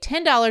to save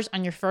 $10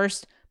 on your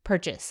first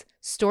purchase.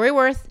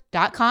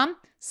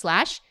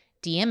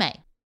 Storyworth.com/DMA.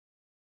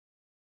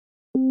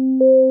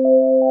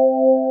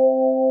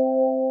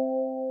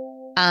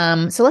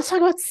 So let's talk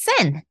about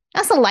sin.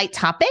 That's a light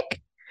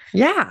topic.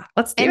 Yeah,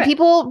 let's do it. And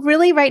people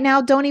really right now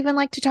don't even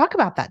like to talk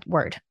about that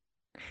word.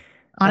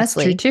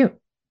 Honestly, that's true too.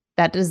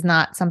 That is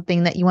not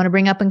something that you want to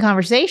bring up in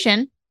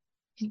conversation,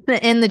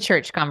 in the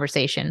church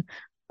conversation,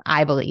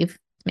 I believe.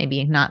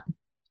 Maybe not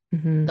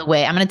the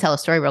way. I'm going to tell a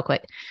story real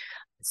quick.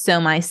 So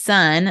my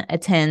son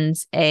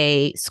attends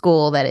a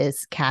school that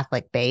is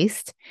Catholic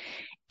based,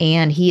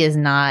 and he is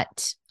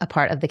not a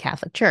part of the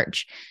Catholic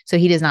Church. So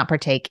he does not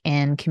partake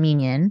in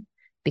communion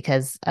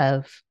because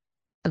of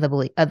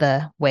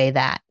the way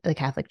that the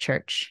Catholic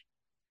Church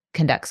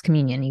conducts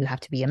communion. You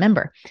have to be a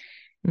member.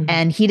 Mm-hmm.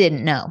 And he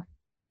didn't know.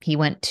 He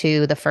went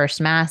to the first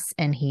mass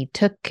and he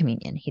took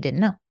communion. He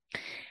didn't know.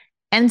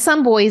 And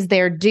some boys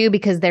there do,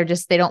 because they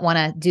don't want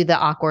to do the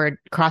awkward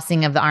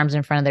crossing of the arms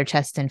in front of their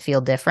chest and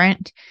feel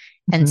different.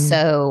 Mm-hmm. And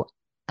so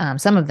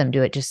some of them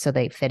do it just so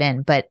they fit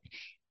in. But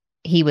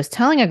he was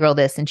telling a girl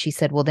this, and she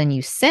said, well, then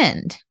you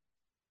sinned.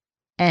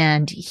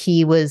 And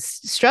he was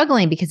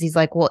struggling because he's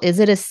like, well, is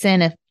it a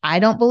sin if I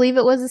don't believe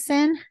it was a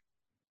sin?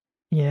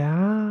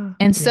 Yeah.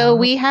 And so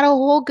we had a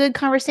whole good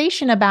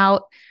conversation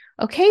about,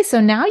 okay,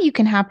 so now you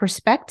can have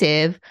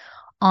perspective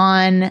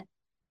on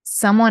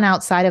someone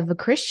outside of the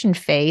Christian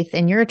faith,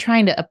 and you're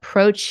trying to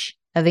approach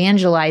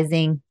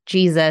evangelizing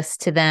Jesus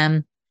to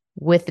them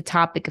with the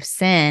topic of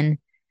sin.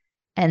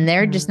 And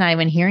they're just not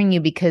even hearing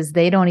you because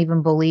they don't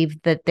even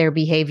believe that their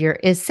behavior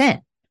is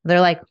sin. They're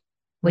like,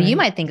 well, you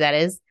might think that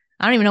is.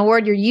 I don't even know what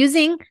word you're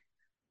using.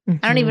 I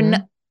don't even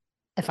know.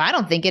 If I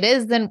don't think it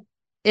is, then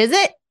is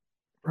it?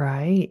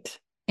 Right.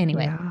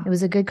 Anyway, Yeah. it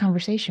was a good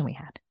conversation we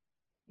had.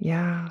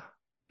 Yeah.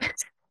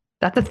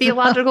 That's a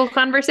theological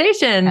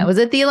conversation. That was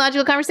a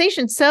theological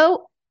conversation.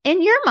 So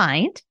in your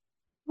mind,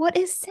 what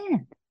is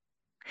sin?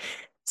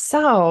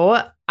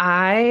 So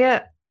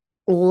I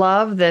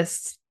love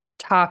this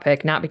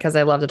topic, not because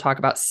I love to talk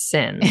about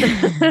sin,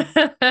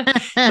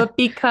 but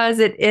because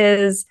it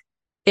is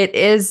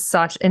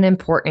such an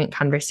important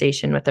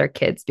conversation with our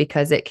kids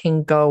because it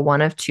can go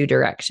one of two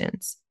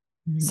directions.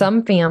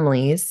 Some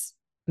families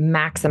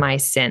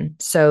maximize sin.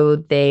 So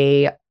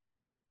they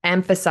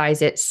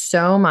emphasize it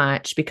so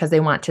much because they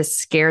want to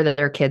scare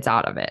their kids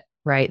out of it,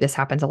 right? This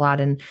happens a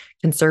lot in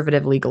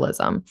conservative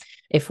legalism.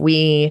 If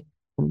we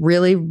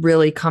really,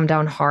 really come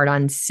down hard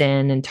on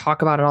sin and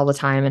talk about it all the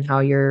time and how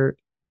you're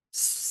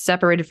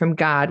separated from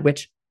God,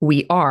 which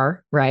we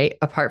are, right?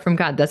 Apart from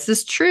God, this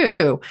is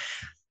true.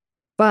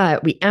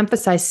 But we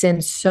emphasize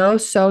sin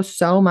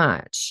so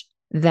much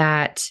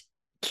that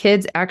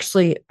kids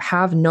actually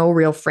have no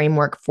real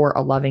framework for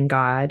a loving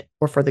God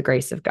or for the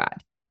grace of God.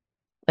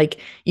 Like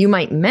you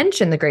might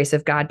mention the grace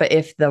of God, but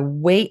if the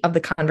weight of the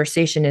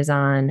conversation is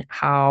on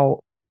how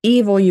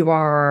evil you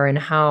are and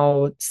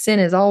how sin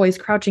is always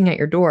crouching at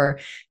your door,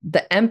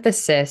 the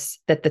emphasis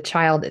that the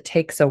child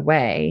takes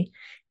away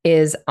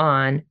is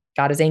on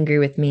God is angry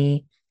with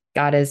me.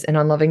 God is an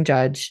unloving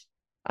judge.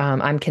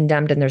 I'm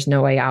condemned and there's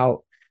no way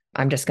out.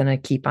 I'm just going to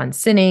keep on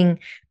sinning.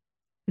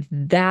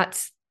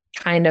 That's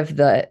kind of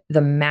the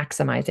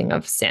maximizing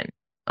of sin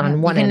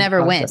on one end. You can end never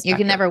of win. the You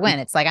can spectrum. never win.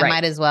 It's like, I Right.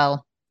 might as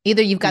well,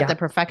 either you've got Yeah. the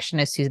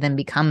perfectionist who then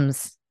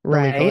becomes the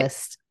Right.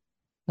 legalist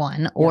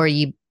one, or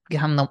you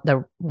become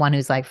the one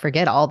who's like,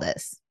 forget all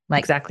this. Like,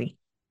 Exactly.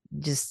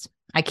 just,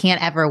 I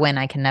can't ever win.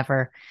 I can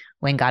never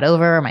win God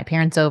over or my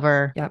parents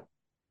over. Yep.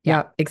 Yeah.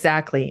 Yep.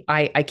 Exactly.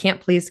 I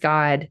can't please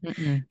God.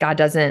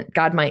 Mm-mm.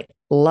 God might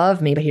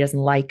love me, but he doesn't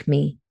like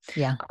me.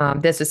 Yeah.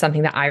 This is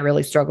something that I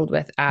really struggled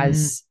with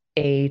as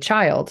a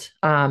child.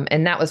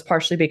 And that was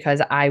partially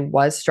because I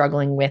was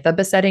struggling with a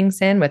besetting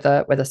sin, with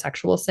a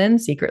sexual sin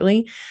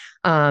secretly.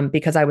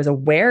 Because I was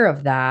aware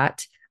of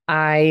that,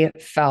 I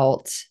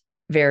felt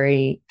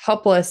very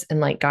helpless and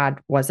like God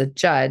was a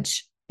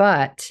judge.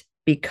 But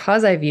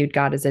because I viewed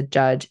God as a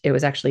judge, it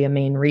was actually a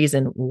main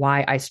reason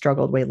why I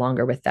struggled way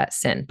longer with that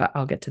sin. But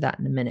I'll get to that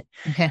in a minute.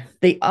 Okay.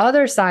 The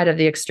other side of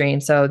the extreme,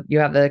 so you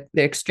have the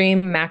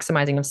extreme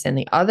maximizing of sin.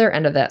 The other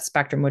end of that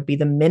spectrum would be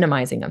the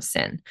minimizing of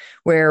sin,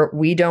 where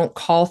we don't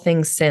call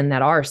things sin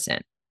that are sin.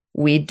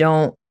 We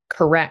don't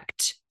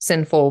correct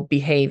sinful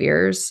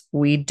behaviors.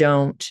 We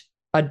don't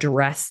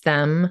address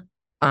them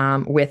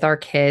with our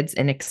kids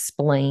and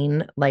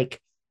explain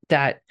like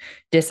that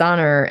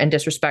dishonor and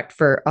disrespect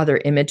for other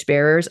image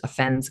bearers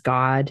offends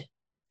God,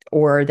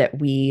 or that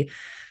we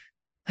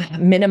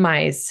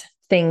minimize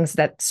things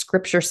that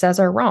scripture says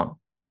are wrong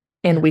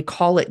and we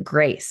call it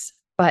grace.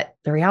 But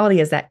the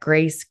reality is that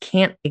grace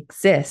can't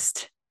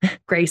exist.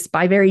 Grace,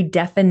 by very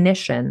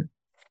definition,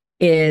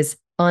 is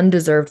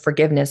undeserved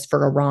forgiveness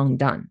for a wrong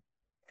done.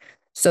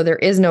 So there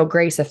is no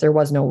grace if there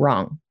was no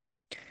wrong.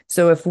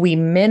 So if we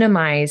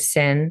minimize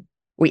sin,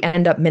 we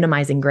end up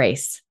minimizing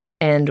grace.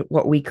 And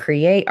what we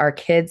create are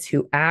kids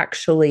who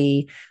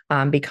actually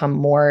become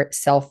more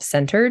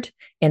self-centered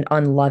and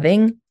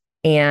unloving,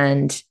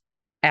 and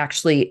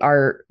actually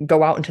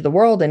go out into the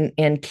world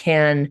and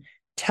can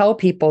tell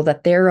people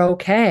that they're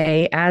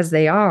okay as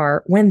they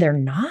are when they're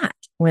not,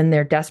 when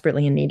they're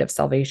desperately in need of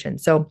salvation.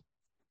 So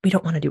we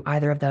don't want to do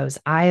either of those.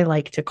 I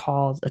like to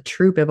call a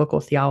true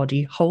biblical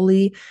theology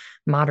holy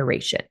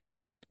moderation.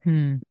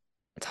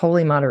 It's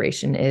holy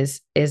moderation is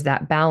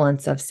that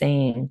balance of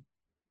saying,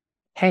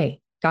 hey,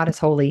 God is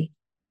holy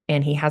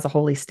and he has a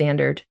holy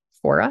standard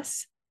for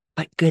us.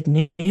 But good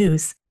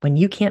news, when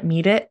you can't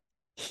meet it,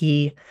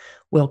 he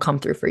will come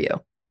through for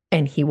you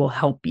and he will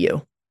help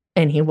you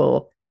and he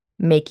will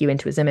make you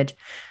into his image.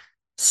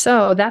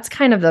 So that's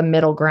kind of the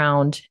middle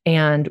ground.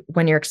 And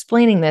when you're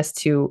explaining this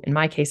to, in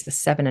my case, the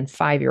 7 and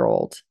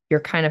 5-year-old, you're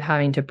kind of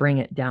having to bring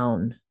it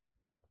down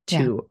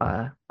to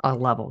a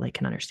level they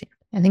can understand.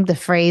 I think the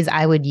phrase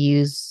I would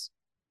use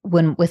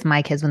with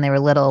my kids when they were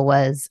little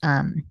was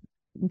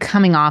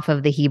coming off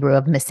of the Hebrew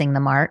of missing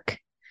the mark.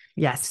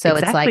 Yes. So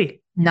exactly. It's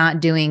like not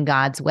doing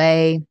God's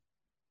way,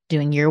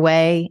 doing your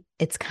way.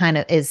 It's kind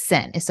of is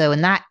sin. So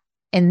in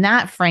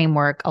that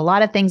framework, a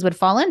lot of things would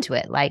fall into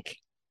it. Like,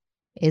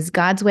 is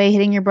God's way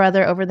hitting your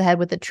brother over the head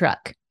with a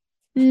truck?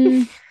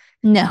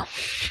 No.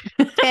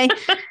 Okay.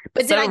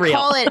 But So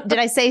did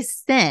I say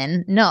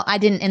sin? No, I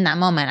didn't in that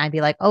moment. I'd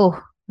be like,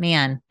 oh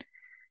man,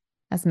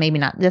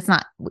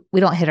 we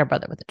don't hit our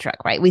brother with a truck,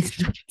 right?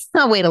 It's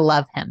not a way to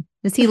love him.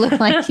 Does he look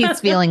like he's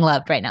feeling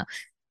loved right now?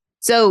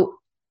 So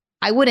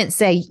I wouldn't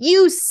say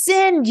you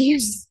sinned,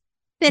 you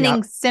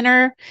sinning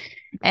sinner,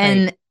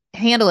 and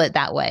handle it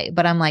that way.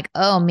 But I'm like,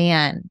 oh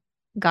man,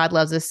 God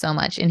loves us so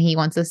much and he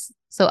wants us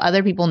so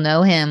other people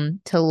know him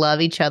to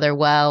love each other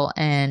well.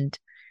 And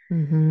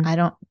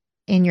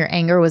in your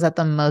anger, was that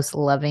the most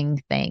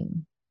loving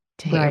thing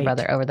to hit your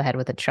brother over the head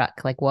with a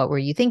truck? Like, what were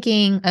you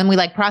thinking? And we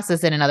like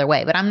process it another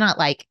way, but I'm not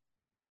like,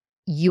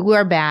 you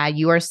are bad,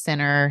 you are a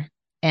sinner,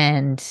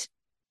 and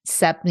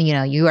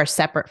you are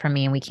separate from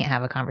me and we can't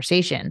have a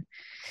conversation.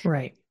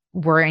 Right.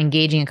 We're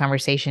engaging in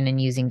conversation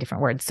and using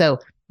different words. So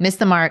miss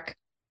the mark.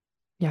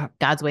 Yeah.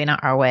 God's way,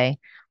 not our way.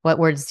 What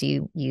words do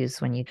you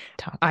use when you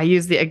talk? I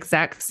use the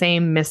exact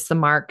same miss the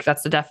mark.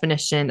 That's the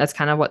definition. That's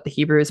kind of what the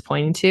Hebrew is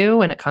pointing to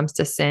when it comes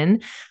to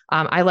sin.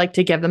 I like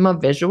to give them a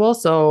visual.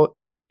 So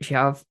if you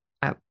have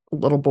a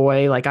little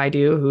boy like I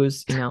do,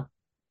 who's,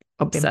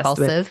 obsessed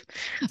Impulsive.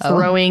 with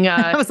throwing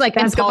I was like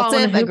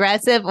impulsive,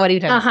 aggressive. What are you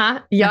talking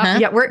about?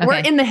 Yeah. We're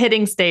in the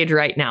hitting stage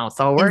right now.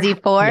 So Is he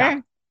 4?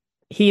 Yeah.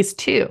 He's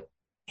 2.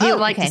 He'd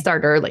like to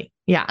start early.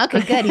 Yeah.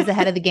 Okay, good. He's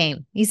ahead of the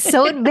game. He's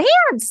so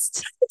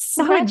advanced.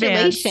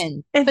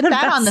 Congratulations. Put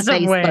that on the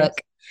Facebook.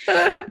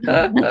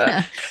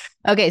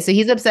 Okay, so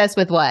he's obsessed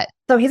with what?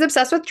 So he's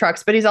obsessed with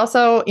trucks, but he's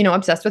also,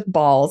 obsessed with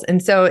balls.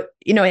 And so,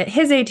 at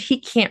his age, he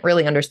can't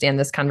really understand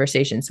this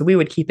conversation. So we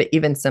would keep it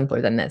even simpler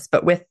than this.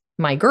 But with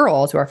my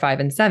girls who are 5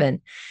 and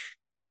 7,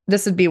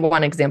 this would be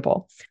one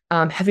example.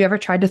 Have you ever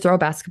tried to throw a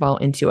basketball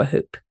into a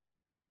hoop?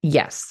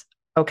 Yes.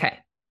 Okay.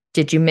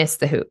 Did you miss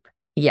the hoop?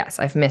 Yes,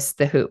 I've missed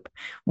the hoop.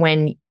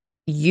 When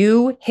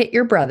you hit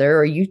your brother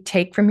or you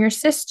take from your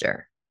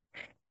sister,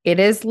 it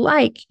is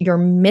like you're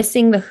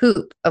missing the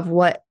hoop of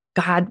what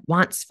God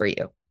wants for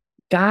you.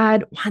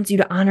 God wants you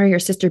to honor your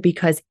sister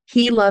because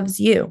he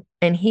loves you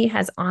and he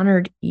has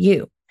honored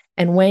you.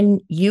 And when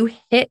you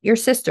hit your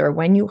sister,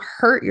 when you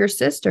hurt your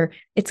sister,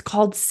 it's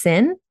called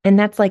sin. And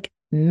that's like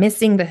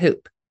missing the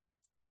hoop.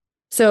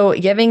 So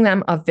giving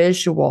them a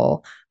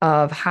visual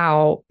of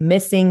how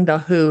missing the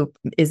hoop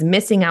is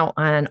missing out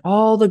on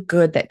all the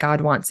good that God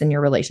wants in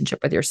your relationship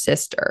with your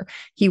sister.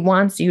 He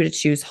wants you to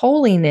choose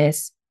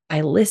holiness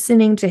by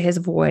listening to his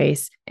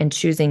voice and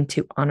choosing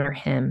to honor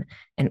him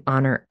and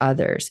honor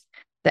others.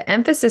 The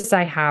emphasis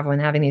I have when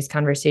having these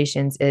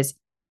conversations is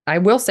I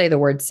will say the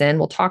word sin.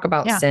 We'll talk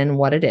about sin,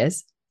 what it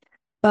is.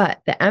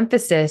 But the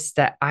emphasis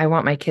that I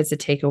want my kids to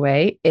take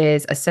away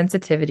is a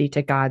sensitivity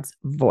to God's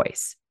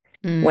voice.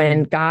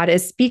 When God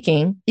is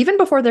speaking, even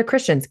before they're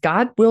Christians,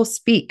 God will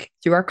speak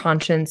through our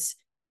conscience,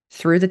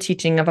 through the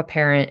teaching of a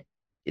parent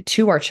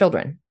to our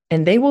children,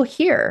 and they will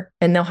hear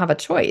and they'll have a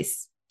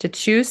choice to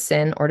choose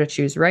sin or to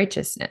choose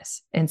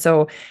righteousness. And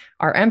so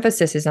our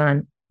emphasis is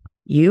on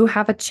you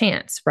have a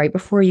chance right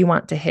before you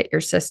want to hit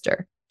your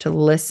sister to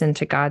listen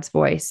to God's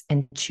voice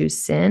and choose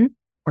sin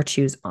or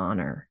choose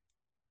honor.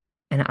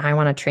 And I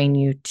want to train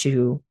you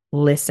to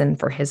listen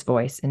for his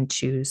voice and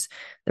choose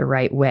the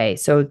right way.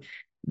 So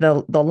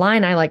the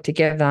line I like to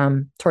give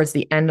them towards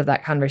the end of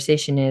that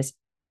conversation is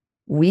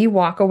we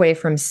walk away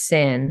from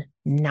sin,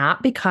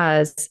 not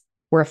because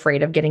we're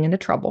afraid of getting into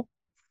trouble,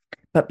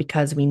 but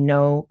because we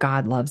know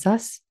God loves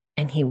us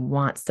and he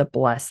wants to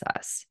bless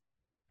us.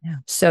 Yeah.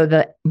 So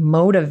the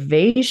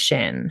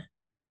motivation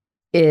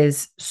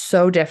is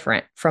so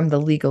different from the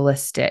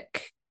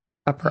legalistic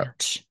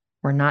approach. Yeah.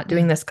 We're not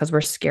doing this because we're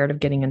scared of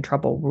getting in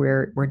trouble.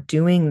 We're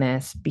doing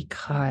this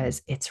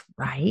because it's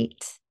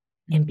right.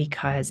 And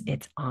because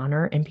it's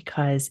honor and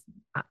because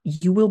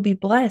you will be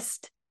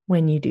blessed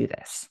when you do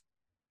this.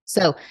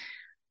 So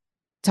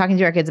talking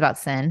to our kids about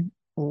sin,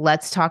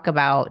 let's talk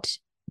about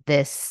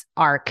this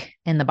arc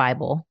in the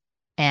Bible.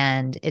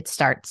 And it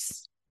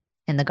starts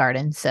in the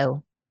garden.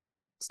 So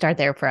start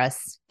there for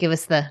us. Give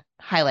us the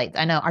highlights.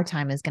 I know our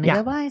time is going to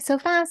go by so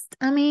fast.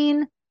 I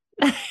mean,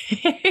 we're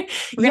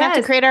going to have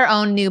to create our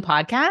own new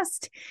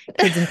podcast,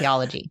 Kids in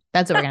Theology.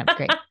 That's what we're going to have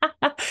to create.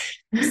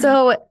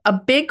 So a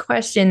big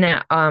question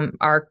that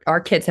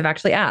our kids have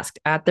actually asked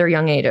at their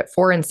young age, at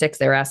 4 and 6,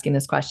 they're asking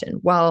this question.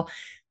 Well,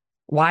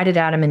 why did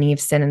Adam and Eve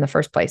sin in the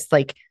first place?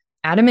 Like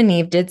Adam and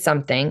Eve did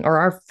something,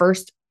 or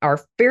our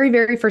very,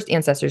 very first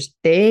ancestors,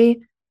 they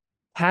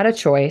had a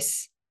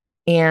choice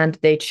and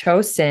they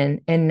chose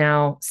sin, and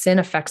now sin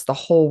affects the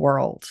whole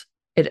world.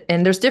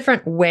 And there's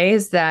different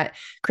ways that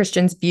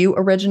Christians view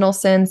original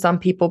sin. Some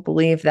people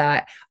believe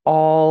that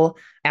all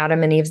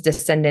Adam and Eve's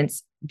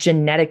descendants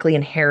genetically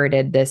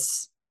inherited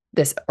this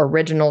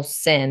original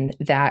sin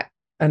that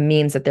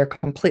means that they're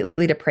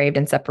completely depraved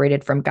and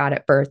separated from God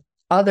at birth.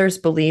 Others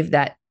believe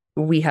that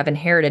we have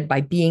inherited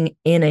by being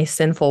in a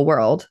sinful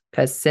world,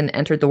 because sin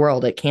entered the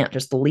world. It can't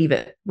just leave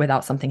it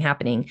without something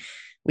happening.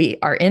 We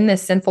are in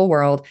this sinful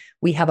world.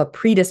 We have a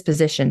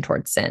predisposition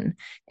towards sin.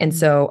 And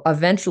so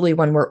eventually,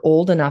 when we're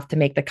old enough to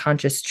make the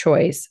conscious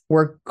choice,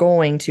 we're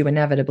going to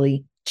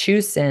inevitably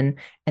choose sin,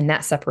 and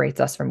that separates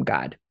us from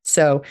God.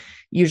 So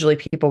usually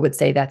people would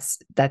say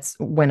that's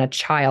when a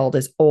child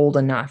is old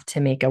enough to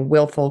make a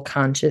willful,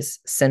 conscious,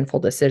 sinful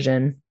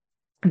decision.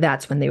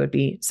 That's when they would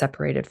be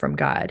separated from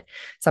God.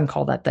 Some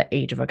call that the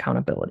age of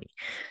accountability.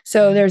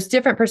 So there's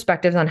different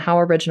perspectives on how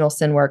original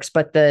sin works,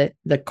 but the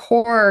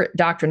core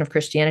doctrine of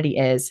Christianity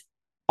is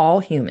all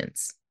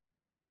humans,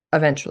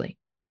 eventually,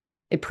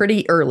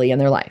 pretty early in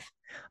their life,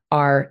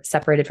 are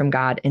separated from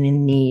God and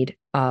in need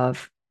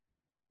of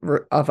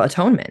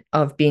atonement,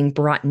 of being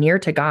brought near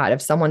to God,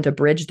 of someone to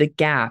bridge the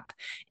gap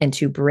and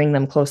to bring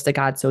them close to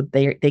God so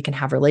they can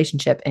have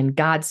relationship. And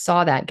God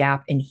saw that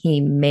gap and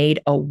he made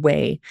a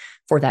way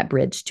for that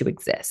bridge to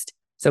exist.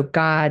 So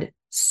God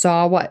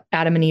saw what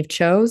Adam and Eve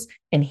chose,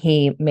 and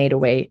he made a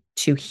way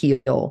to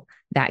heal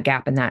that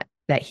gap, and that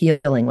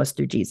healing was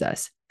through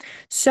Jesus.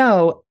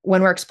 So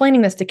when we're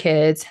explaining this to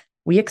kids,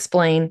 we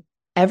explain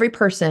every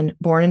person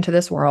born into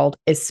this world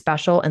is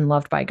special and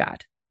loved by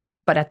God.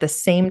 But at the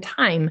same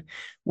time,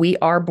 we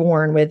are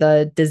born with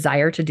a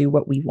desire to do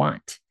what we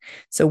want.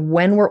 So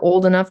when we're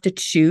old enough to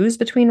choose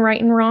between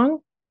right and wrong,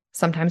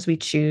 sometimes we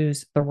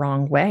choose the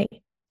wrong way.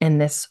 And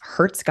this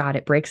hurts God.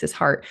 It breaks his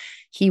heart.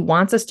 He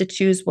wants us to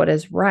choose what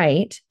is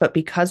right, but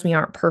because we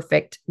aren't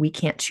perfect, we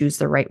can't choose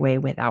the right way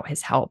without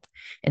his help.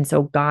 And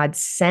so God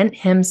sent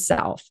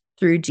himself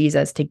through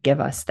Jesus to give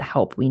us the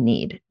help we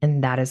need.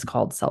 And that is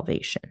called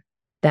salvation.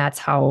 That's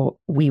how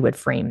we would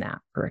frame that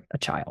for a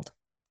child.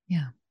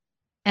 Yeah.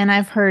 And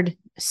I've heard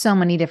so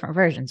many different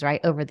versions,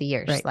 right, over the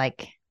years, Right.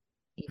 like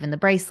even the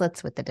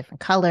bracelets with the different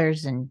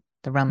colors and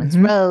the Romans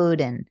road.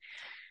 And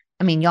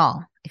I mean,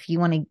 y'all, if you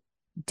want to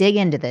dig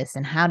into this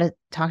and how to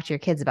talk to your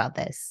kids about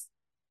this,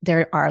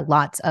 there are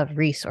lots of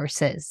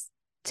resources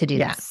to do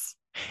that.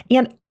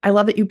 And I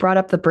love that you brought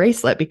up the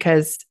bracelet,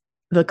 because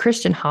the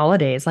Christian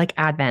holidays like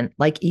Advent,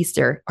 like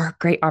Easter, are a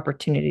great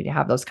opportunity to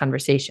have those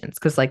conversations,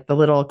 because like the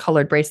little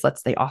colored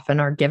bracelets, they often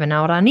are given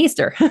out on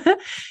Easter.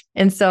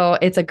 And so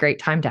it's a great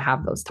time to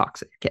have those talks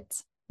with your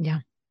kids.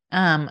 Yeah.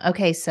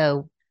 Okay.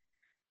 So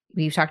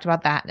we've talked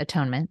about that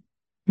atonement.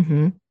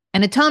 Mm-hmm.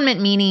 And atonement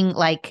meaning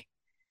like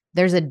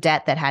there's a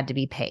debt that had to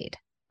be paid.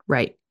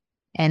 Right.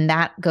 And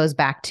that goes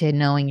back to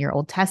knowing your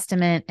Old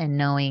Testament and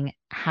knowing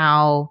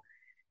how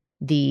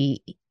the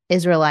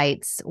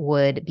Israelites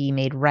would be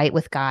made right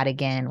with God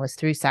again was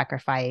through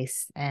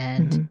sacrifice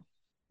and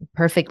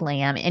perfect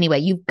lamb. Anyway,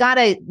 you've got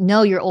to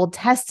know your Old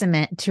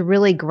Testament to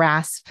really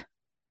grasp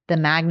the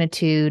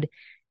magnitude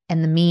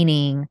and the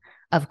meaning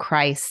of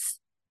Christ's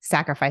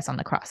sacrifice on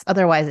the cross.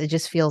 Otherwise, it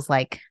just feels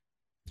like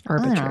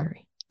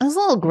arbitrary. It was a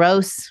little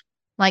gross.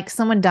 Like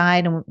someone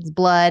died and it was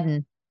blood,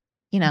 and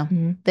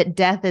that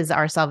death is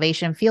our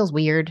salvation feels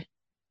weird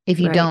if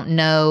you don't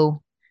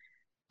know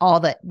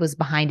all that was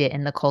behind it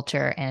in the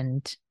culture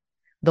and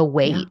the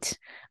weight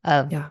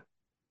of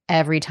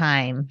every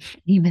time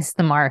you miss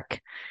the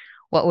mark,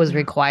 what was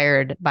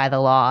required by the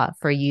law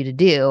for you to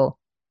do.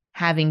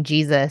 Having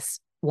Jesus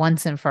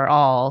once and for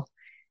all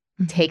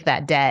take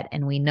that debt,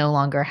 and we no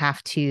longer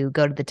have to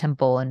go to the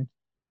temple and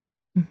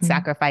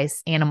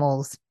sacrifice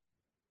animals.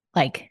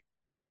 Like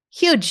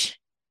huge.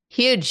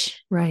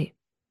 Right.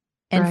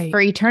 And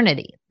for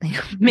eternity,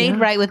 made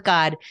right with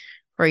God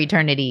for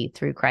eternity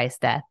through Christ's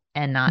death,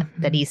 and not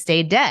that he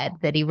stayed dead,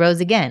 that he rose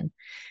again.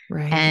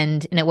 Right.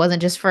 And it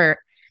wasn't just for,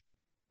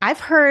 I've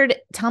heard,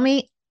 tell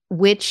me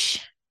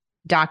which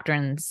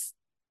doctrines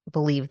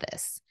believe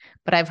this,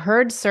 but I've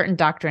heard certain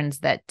doctrines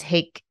that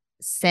take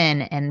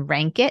sin and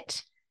rank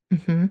it.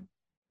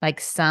 Like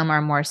some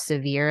are more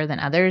severe than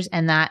others.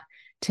 And that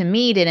to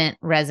me didn't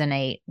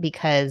resonate,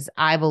 because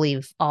I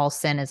believe all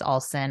sin is all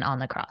sin on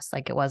the cross.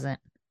 Like it wasn't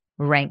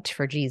ranked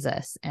for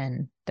Jesus,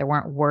 and there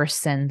weren't worse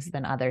sins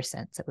than other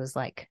sins. It was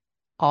like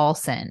all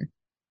sin.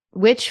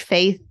 Which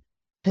faith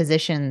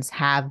positions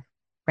have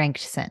ranked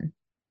sin?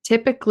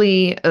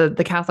 Typically,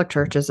 the Catholic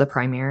Church is the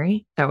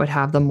primary that would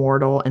have the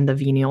mortal and the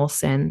venial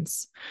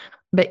sins.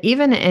 But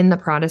even in the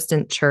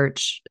Protestant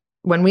Church,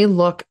 when we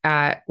look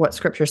at what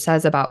Scripture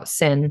says about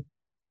sin,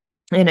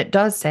 and it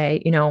does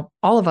say,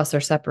 all of us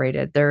are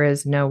separated. There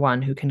is no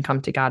one who can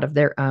come to God of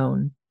their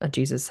own.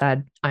 Jesus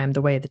said, I am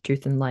the way, the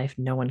truth, and life.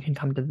 No one can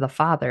come to the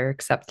Father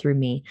except through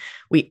me.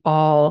 We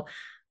all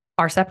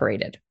are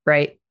separated,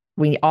 right?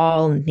 We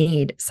all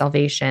need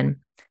salvation.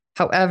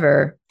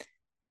 However,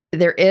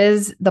 there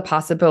is the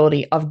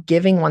possibility of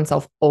giving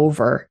oneself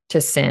over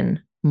to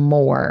sin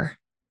more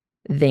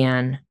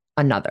than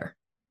another.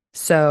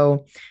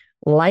 So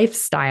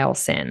lifestyle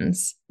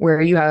sins, where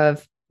you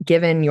have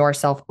given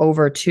yourself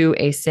over to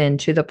a sin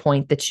to the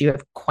point that you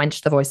have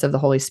quenched the voice of the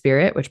Holy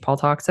Spirit, which Paul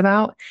talks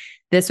about.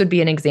 This would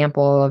be an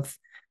example of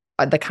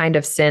the kind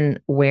of sin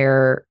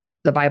where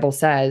the Bible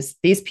says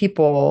these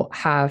people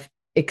have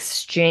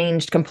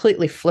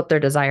completely flipped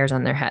their desires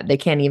on their head. They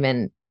can't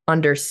even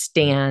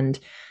understand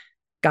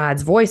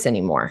God's voice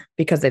anymore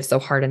because they've so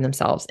hardened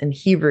themselves. In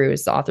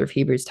Hebrews, the author of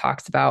Hebrews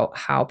talks about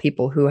how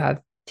people who have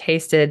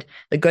tasted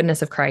the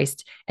goodness of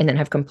Christ and then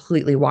have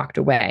completely walked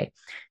away.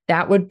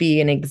 That would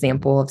be an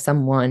example of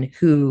someone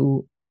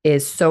who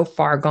is so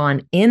far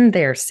gone in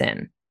their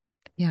sin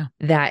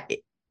that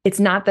it's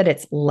not that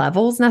it's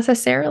levels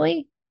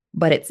necessarily,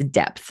 but it's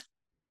depth.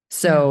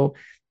 So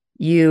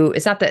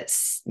it's not that,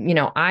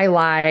 I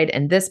lied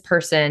and this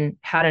person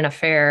had an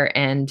affair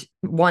and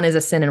one is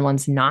a sin and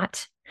one's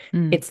not.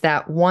 It's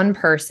that one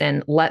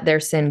person let their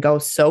sin go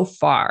so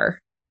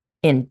far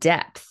in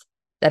depth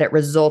that it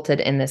resulted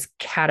in this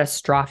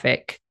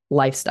catastrophic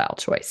lifestyle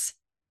choice,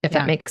 if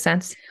that makes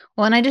sense.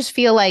 Well, and I just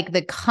feel like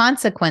the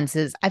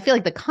consequences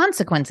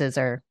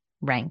are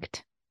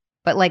ranked,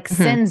 but like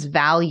sin's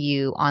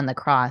value on the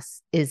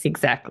cross is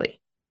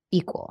exactly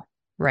equal.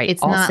 Right.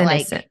 It's all not sin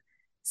like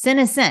sin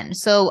is sin.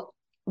 So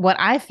what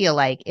I feel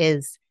like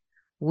is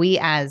we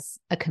as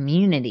a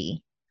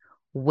community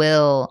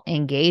will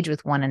engage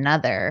with one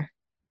another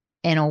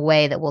in a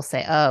way that will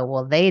say, oh,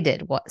 well, they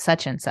did what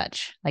such and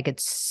such. Like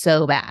it's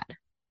so bad.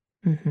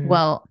 Mhm.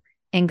 Well,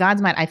 in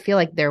God's mind, I feel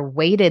like they're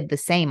weighted the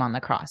same on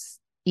the cross,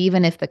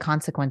 even if the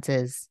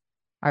consequences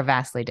are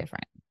vastly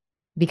different.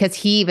 Because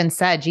he even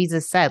said,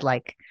 Jesus said,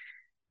 like,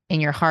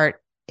 in your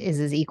heart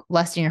is equal,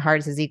 lust in your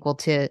heart is equal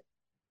to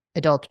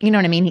adultery. You know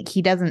what I mean?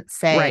 He doesn't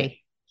say, Right.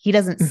 he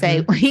doesn't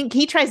say, Mhm.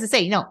 he tries to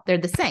say, no, they're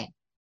the same.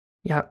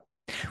 Yep.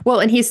 Well,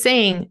 and he's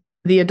saying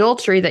the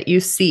adultery that you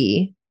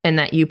see and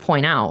that you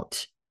point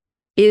out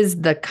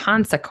is the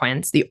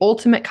consequence, the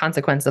ultimate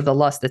consequence of the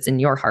lust that's in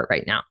your heart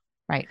right now.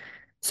 Right.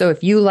 So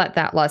if you let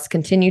that lust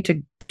continue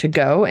to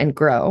go and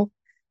grow,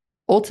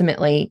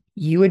 ultimately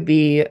you would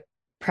be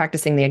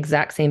practicing the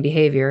exact same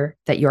behavior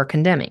that you're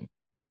condemning,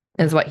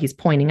 is what he's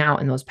pointing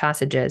out in those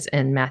passages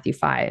in Matthew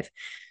 5.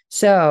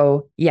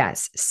 So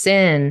yes,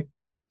 sin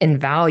in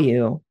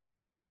value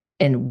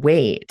and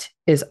weight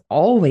is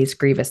always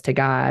grievous to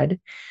God.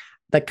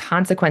 The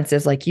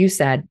consequences, like you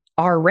said,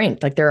 are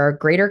ranked. Like there are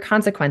greater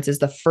consequences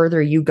the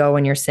further you go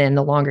in your sin,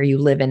 the longer you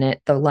live in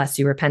it, the less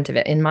you repent of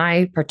it. In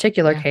my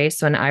particular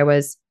case, when I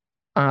was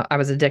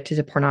addicted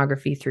to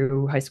pornography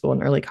through high school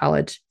and early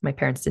college, my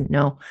parents didn't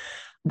know.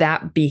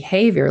 That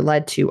behavior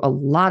led to a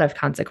lot of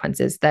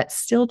consequences that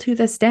still to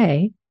this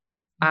day,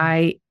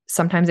 I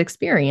sometimes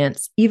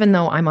experience, even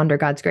though I'm under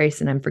God's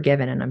grace and I'm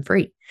forgiven and I'm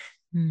free.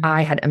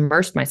 I had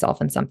immersed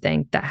myself in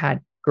something that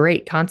had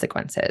great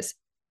consequences.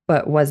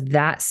 But was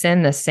that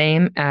sin the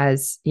same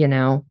as,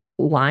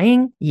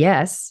 lying?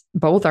 Yes,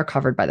 both are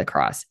covered by the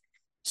cross.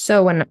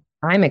 So when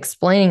I'm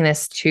explaining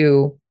this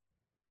to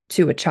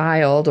a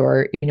child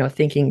or,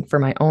 thinking for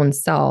my own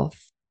self,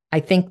 I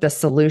think the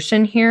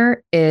solution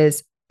here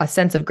is a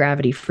sense of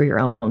gravity for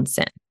your own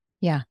sin.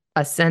 Yeah.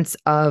 A sense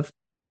of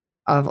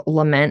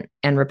lament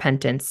and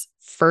repentance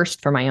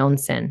first for my own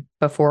sin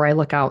before I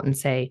look out and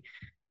say,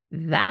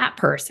 that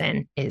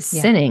person is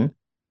sinning.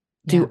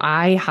 Do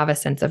I have a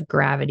sense of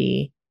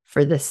gravity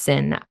for the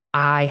sin that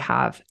I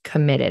have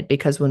committed?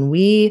 Because when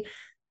we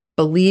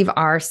believe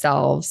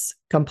ourselves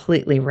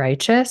completely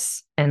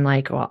righteous and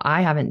like, well,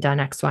 I haven't done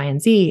X, Y,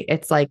 and Z,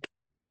 it's like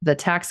the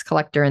tax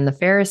collector and the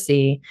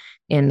Pharisee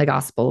in the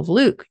Gospel of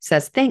Luke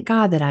says, thank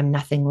God that I'm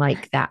nothing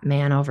like that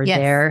man over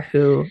there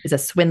who is a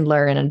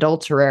swindler and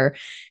adulterer.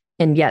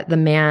 And yet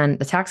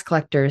the tax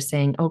collector is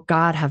saying, oh,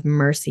 God, have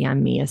mercy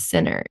on me, a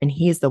sinner. And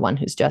he's the one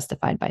who's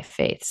justified by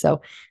faith.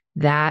 So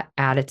that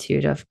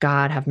attitude of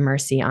God, have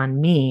mercy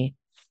on me,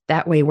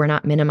 that way we're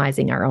not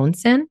minimizing our own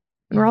sin.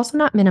 And we're also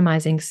not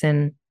minimizing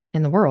sin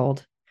in the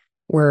world.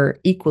 We're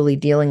equally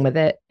dealing with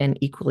it and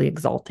equally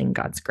exalting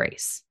God's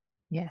grace.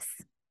 Yes.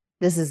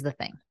 This is the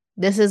thing.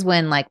 This is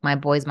when like my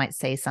boys might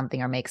say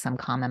something or make some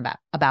comment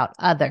about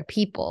other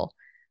people.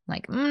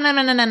 Like,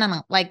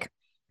 no. Like,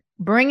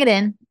 bring it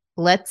in.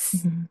 Let's,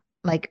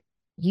 like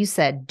you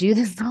said, do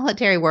the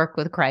solitary work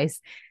with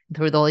Christ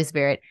through the Holy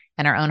Spirit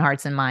and our own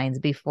hearts and minds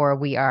before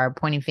we are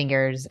pointing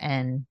fingers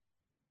and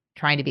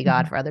trying to be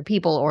God for other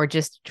people, or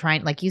just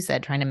trying, like you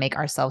said, trying to make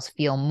ourselves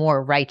feel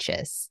more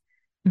righteous.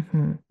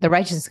 The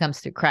righteousness comes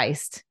through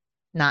Christ,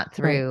 not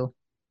through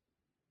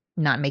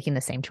not making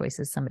the same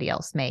choices somebody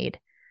else made.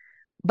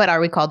 But are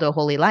we called to a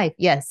holy life?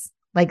 Yes.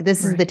 Like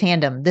this is the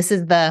tandem. This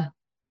is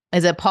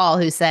is it Paul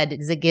who said,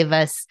 does it give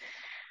us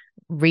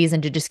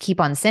reason to just keep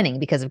on sinning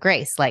because of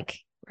grace? Like,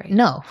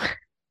 no.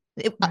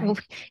 If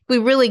we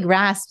really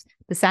grasp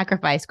the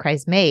sacrifice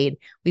Christ made,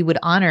 we would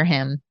honor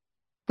him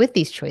with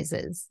these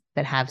choices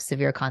that have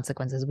severe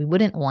consequences. We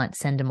wouldn't want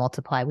sin to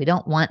multiply. We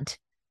don't want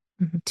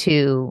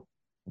to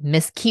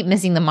keep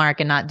missing the mark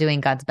and not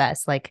doing God's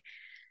best. Like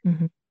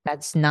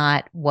that's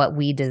not what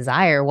we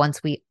desire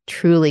once we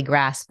truly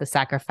grasp the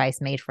sacrifice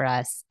made for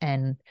us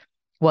and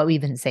what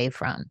we've been saved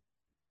from.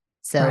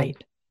 So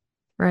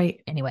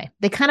anyway,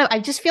 I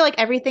just feel like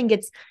everything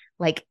gets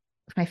like,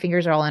 my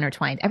fingers are all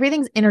intertwined.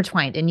 Everything's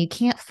intertwined and you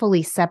can't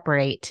fully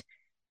separate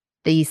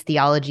these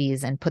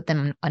theologies and put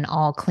them in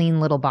all clean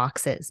little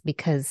boxes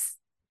because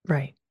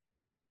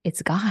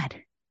it's God.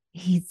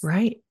 He's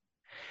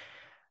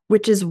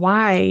Which is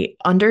why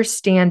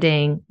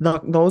understanding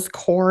those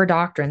core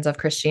doctrines of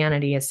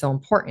Christianity is so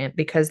important,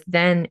 because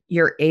then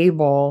you're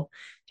able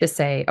to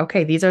say,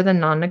 okay, these are the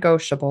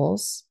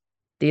non-negotiables.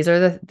 These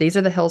are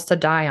the hills to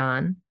die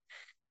on.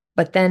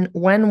 But then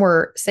when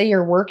you're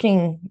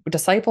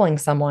discipling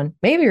someone,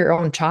 maybe your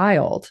own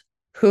child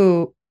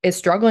who is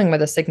struggling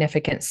with a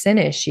significant sin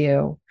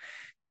issue,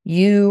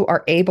 you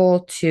are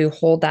able to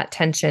hold that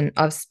tension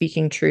of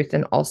speaking truth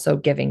and also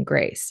giving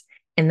grace.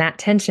 And that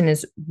tension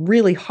is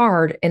really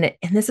hard. And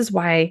this is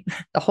why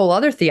the whole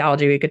other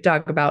theology we could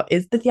talk about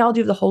is the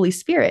theology of the Holy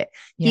Spirit.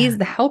 He's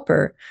the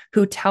helper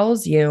who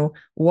tells you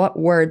what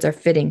words are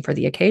fitting for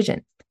the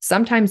occasion.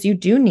 Sometimes you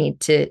do need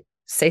to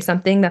say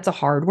something that's a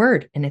hard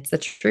word and it's the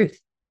truth.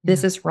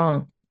 This is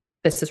wrong.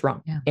 This is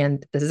wrong.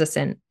 And this is a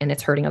sin and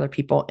it's hurting other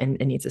people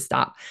and it needs to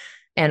stop.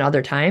 And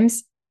other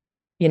times,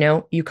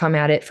 you come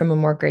at it from a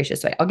more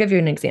gracious way. I'll give you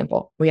an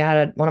example. We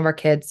had one of our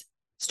kids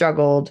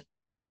struggled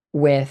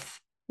with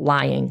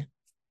lying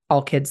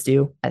all kids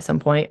do at some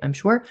point, I'm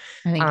sure.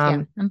 I think,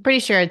 I'm pretty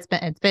sure it's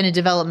been a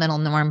developmental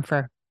norm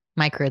for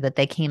my crew that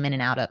they came in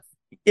and out of.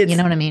 You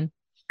know what I mean?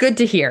 Good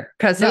to hear,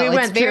 because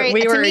it's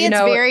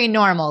very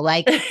normal.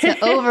 Like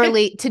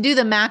to do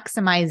the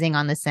maximizing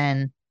on the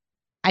sin.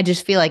 I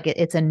just feel like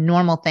it's a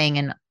normal thing,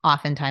 and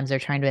oftentimes they're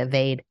trying to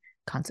evade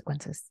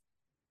consequences.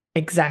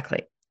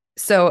 Exactly.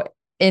 So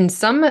in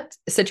some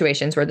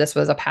situations where this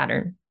was a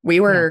pattern, we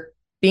were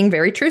being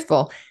very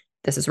truthful.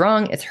 This is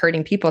wrong. It's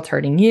hurting people. It's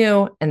hurting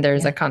you. And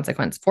there's a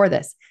consequence for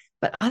this.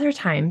 But other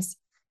times,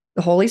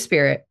 the Holy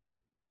Spirit,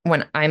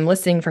 when I'm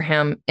listening for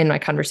him in my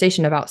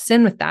conversation about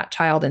sin with that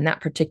child and that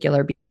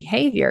particular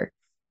behavior,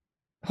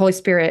 Holy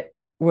Spirit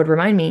would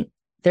remind me,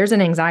 there's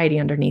an anxiety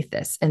underneath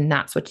this, and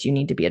that's what you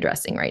need to be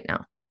addressing right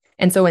now.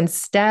 And so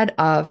instead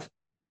of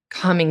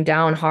coming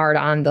down hard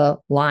on the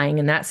lying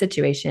in that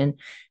situation,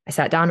 I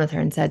sat down with her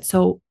and said,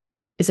 so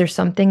is there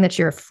something that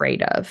you're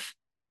afraid of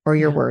or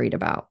you're worried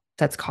about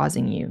that's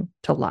causing you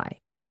to lie?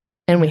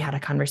 And we had a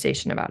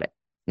conversation about it.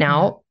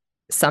 Now,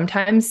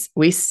 sometimes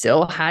we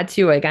still had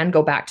to, again,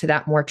 go back to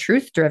that more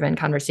truth-driven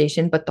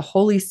conversation, but the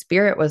Holy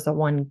Spirit was the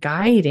one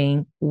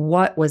guiding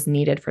what was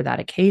needed for that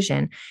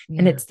occasion.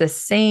 And it's the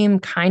same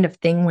kind of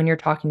thing when you're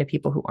talking to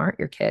people who aren't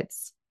your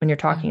kids. When you're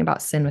talking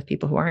about sin with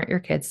people who aren't your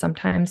kids,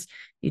 sometimes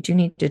you do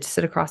need to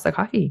sit across the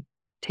coffee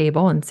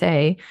table and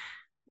say,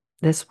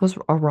 this was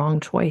a wrong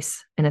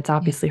choice, and it's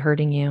obviously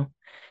hurting you,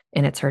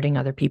 and it's hurting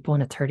other people,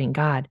 and it's hurting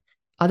God.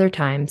 Other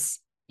times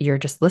you're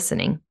just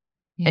listening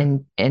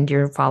and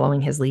you're following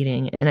his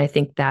leading. And I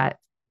think that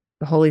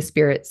the Holy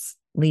Spirit's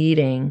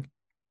leading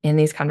in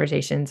these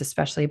conversations,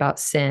 especially about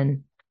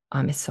sin,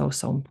 is so,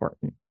 so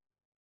important.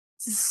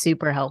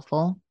 Super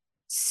helpful,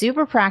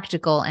 super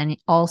practical. And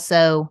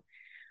also,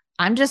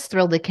 I'm just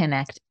thrilled to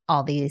connect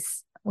all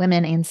these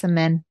women and some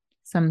men,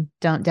 some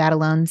Don't Dad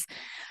Alones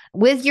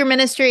with your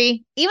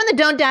ministry, even the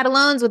Don't Dad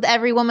Alones with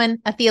Every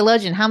Woman a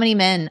Theologian. How many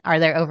men are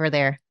there over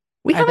there?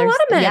 We have a lot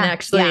of men,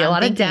 actually, a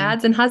lot of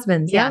dads and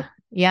husbands.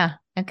 Yeah.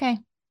 Okay.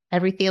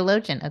 Every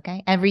theologian.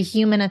 Okay. Every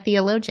human a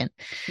theologian.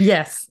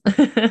 Yes.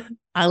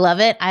 I love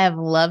it. I have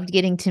loved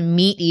getting to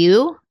meet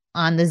you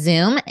on the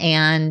Zoom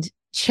and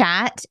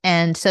chat.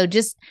 And so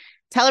just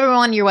tell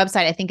everyone your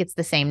website. I think it's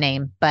the same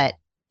name, but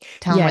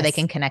tell them where they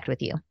can connect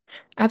with you.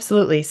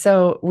 Absolutely.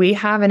 So we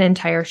have an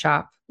entire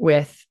shop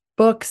with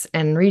books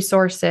and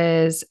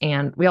resources,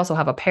 and we also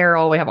have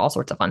apparel. We have all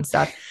sorts of fun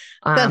stuff.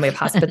 We have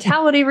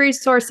hospitality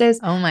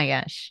resources. Oh my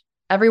gosh.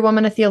 Every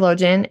Woman a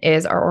Theologian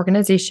is our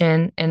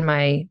organization, and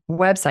my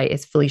website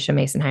is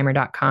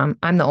FeliciaMasonheimer.com.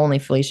 I'm the only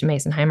Felicia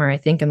Masonheimer, I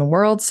think, in the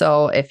world.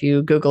 So if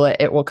you Google it,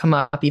 it will come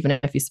up, even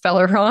if you spell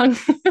it wrong.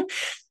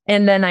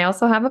 And then I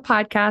also have a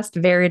podcast,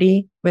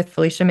 Verity, with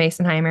Felicia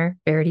Masonheimer.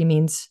 Verity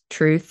means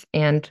truth.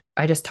 And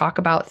I just talk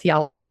about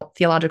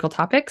theological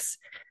topics,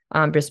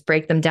 just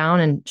break them down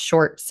in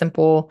short,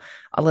 simple,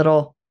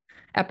 little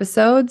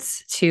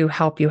episodes to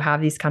help you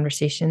have these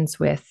conversations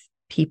with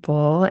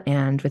people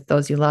and with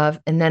those you love.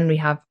 And then we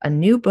have a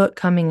new book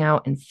coming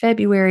out in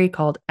February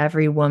called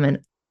Every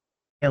Woman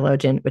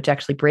Theologian, which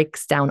actually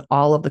breaks down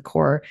all of the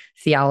core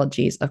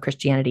theologies of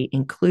Christianity,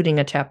 including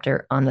a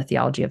chapter on the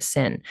theology of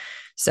sin.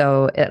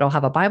 So it'll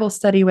have a Bible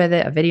study with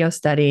it, a video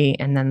study,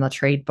 and then the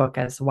trade book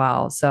as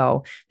well.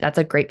 So that's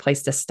a great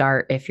place to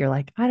start if you're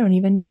like, I don't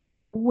even know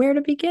where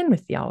to begin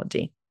with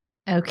theology.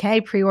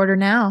 Okay, pre-order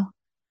now.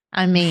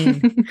 I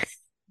mean,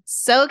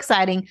 so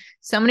exciting.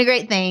 So many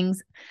great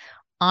things.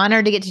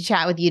 Honored to get to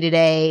chat with you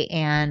today,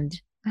 and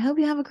I hope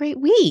you have a great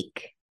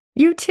week.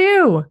 You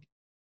too.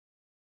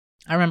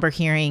 I remember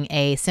hearing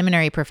a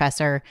seminary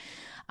professor.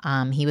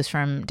 He was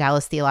from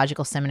Dallas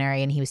Theological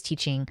Seminary, and he was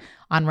teaching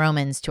on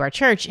Romans to our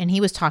church, and he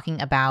was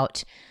talking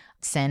about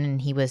sin,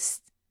 and he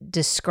was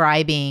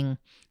describing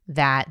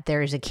that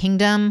there's a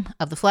kingdom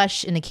of the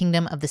flesh and a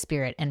kingdom of the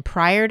spirit. And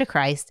prior to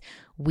Christ,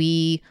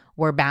 we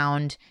were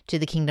bound to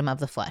the kingdom of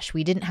the flesh.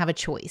 We didn't have a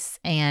choice.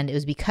 And it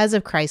was because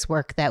of Christ's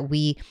work that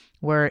we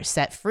were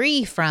set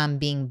free from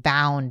being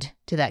bound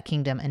to that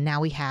kingdom. And now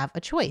we have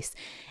a choice.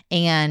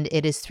 And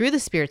it is through the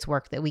Spirit's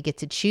work that we get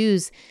to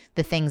choose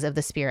the things of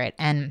the Spirit.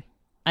 And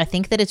I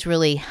think that it's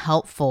really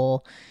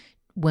helpful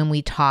when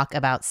we talk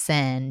about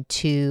sin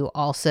to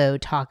also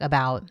talk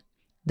about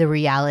the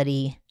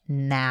reality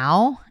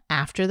now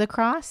after the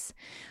cross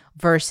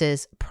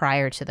versus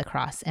prior to the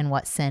cross, and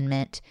what sin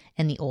meant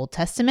in the Old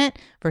Testament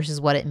versus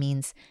what it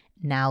means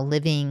now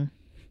living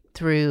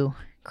through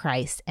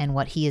Christ and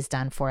what he has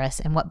done for us,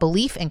 and what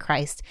belief in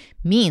Christ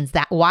means,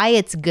 that why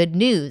it's good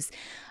news.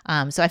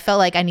 So I felt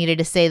like I needed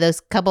to say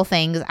those couple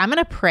things. I'm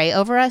going to pray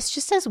over us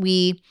just as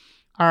we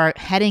are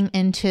heading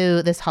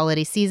into this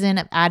holiday season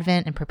of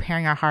Advent and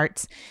preparing our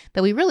hearts,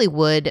 that we really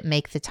would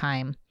make the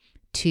time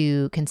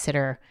to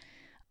consider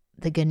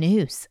the good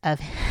news of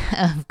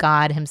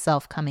God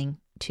himself coming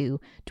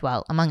to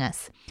dwell among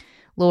us.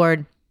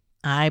 Lord,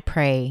 I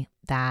pray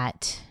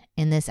that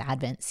in this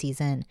Advent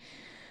season,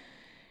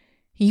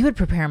 you would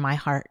prepare my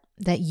heart,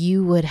 that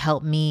you would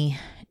help me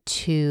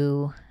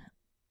to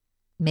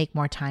make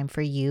more time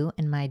for you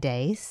in my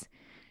days,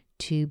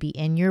 to be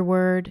in your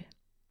word,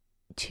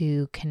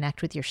 to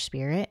connect with your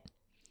spirit.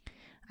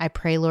 I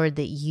pray, Lord,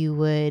 that you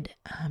would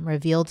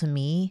reveal to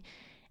me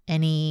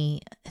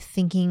any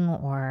thinking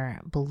or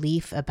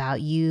belief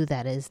about you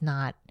that is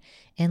not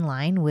in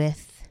line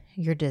with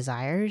your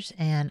desires.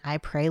 And I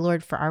pray,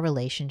 Lord, for our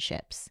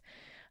relationships.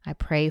 I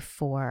pray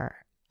for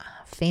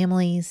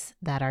families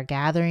that are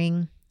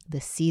gathering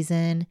this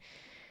season,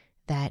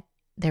 that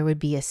there would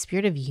be a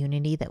spirit of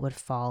unity that would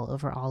fall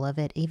over all of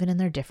it, even in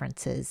their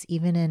differences,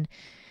 even in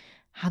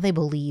how they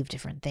believe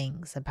different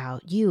things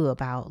about you,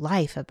 about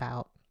life,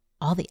 about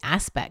all the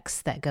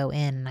aspects that go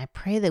in. And I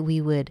pray that we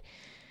would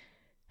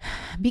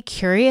be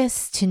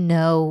curious to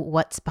know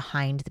what's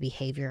behind the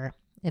behavior.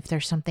 If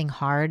there's something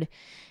hard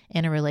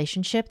in a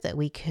relationship, that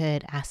we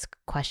could ask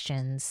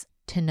questions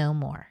to know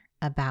more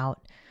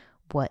about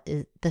what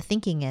the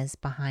thinking is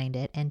behind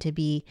it, and to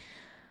be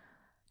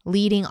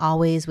leading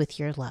always with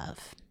your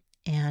love,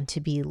 and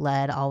to be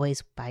led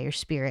always by your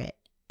spirit.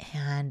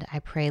 And I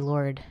pray,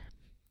 Lord,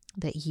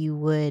 that you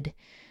would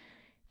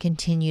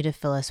continue to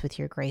fill us with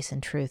your grace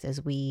and truth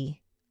as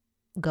we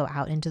go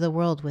out into the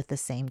world with the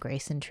same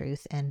grace and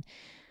truth, and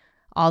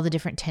all the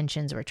different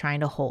tensions we're trying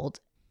to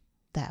hold,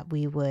 that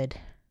we would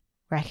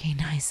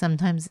recognize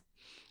sometimes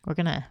we're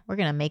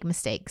gonna make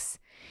mistakes,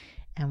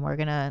 and we're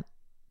gonna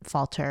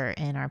falter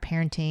in our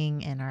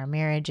parenting and our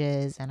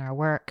marriages and our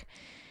work.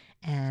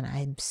 And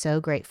I'm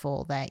so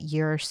grateful that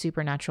your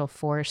supernatural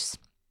force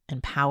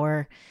and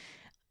power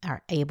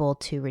are able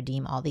to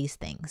redeem all these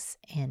things.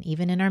 And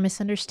even in our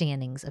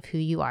misunderstandings of who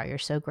you are, you're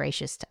so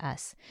gracious to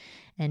us.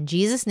 In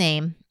Jesus'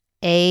 name,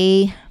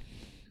 amen.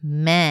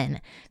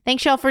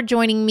 Thanks, y'all, for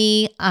joining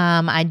me.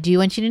 I do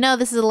want you to know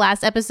this is the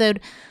last episode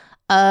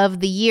of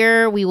the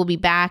year. We will be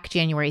back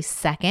January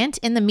 2nd.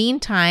 In the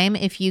meantime,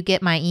 if you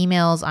get my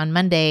emails on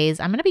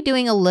Mondays, I'm going to be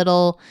doing a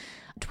little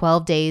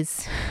 12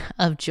 days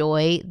of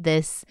joy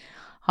this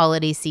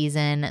holiday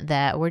season,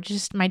 that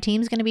my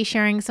team's going to be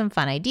sharing some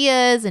fun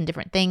ideas and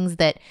different things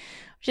that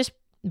just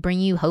bring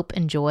you hope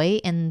and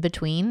joy in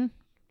between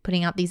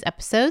putting out these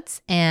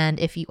episodes. And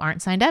if you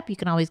aren't signed up, you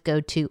can always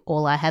go to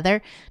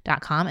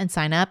olaheather.com and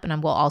sign up.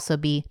 And we'll also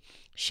be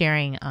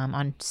sharing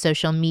on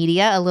social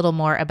media a little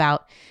more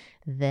about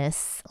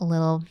this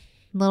little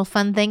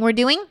fun thing we're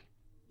doing.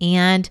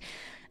 And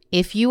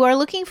if you are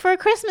looking for a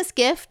Christmas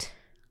gift,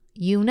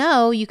 you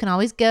can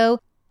always go,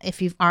 if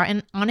you are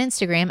on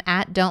Instagram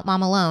at Don't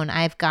Mom Alone,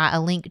 I've got a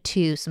link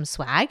to some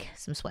swag,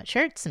 some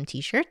sweatshirts, some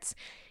t-shirts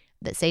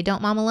that say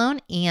Don't Mom Alone.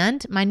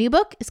 And my new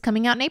book is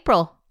coming out in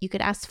April. You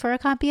could ask for a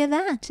copy of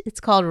that. It's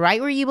called Right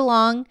Where You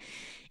Belong,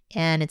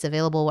 and it's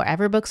available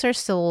wherever books are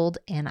sold.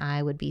 And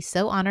I would be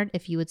so honored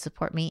if you would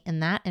support me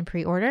in that and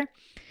pre-order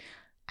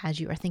as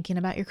you are thinking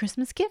about your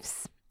Christmas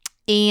gifts.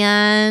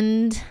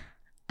 And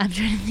I'm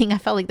trying to think, I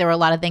felt like there were a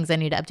lot of things I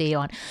need to update you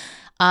on.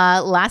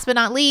 Last but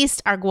not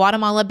least, our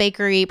Guatemala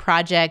bakery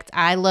project.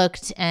 I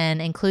looked,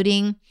 and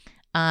including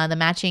the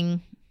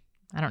matching,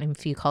 I don't even know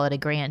if you call it a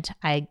grant,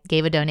 I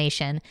gave a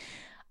donation.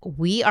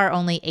 We are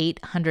only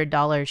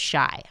 $800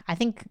 shy. I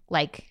think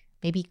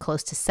maybe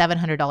close to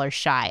 $700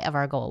 shy of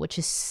our goal, which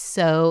is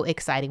so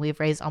exciting. We've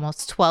raised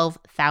almost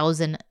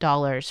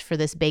 $12,000 for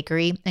this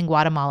bakery in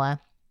Guatemala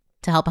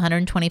to help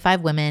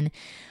 125 women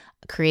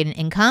create an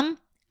income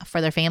for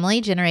their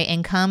family, generate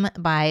income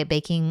by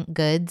baking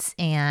goods.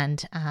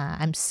 And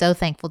I'm so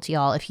thankful to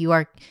y'all. If you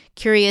are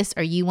curious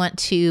or you want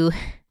to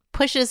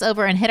push us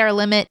over and hit our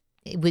limit,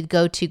 it would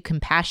go to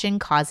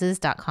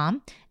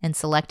compassioncauses.com and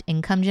select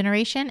income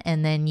generation,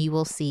 and then you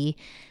will see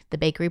the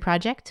bakery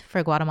project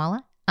for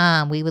Guatemala.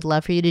 We would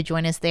love for you to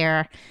join us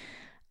there.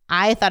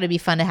 I thought it'd be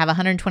fun to have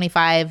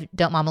 125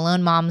 Don't Mom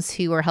Alone moms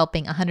who are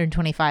helping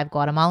 125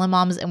 Guatemalan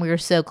moms, and we were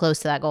so close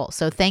to that goal.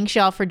 So thanks,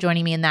 y'all, for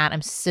joining me in that.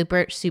 I'm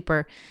super,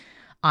 super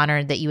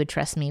honored that you would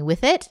trust me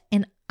with it.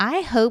 And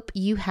I hope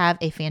you have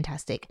a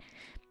fantastic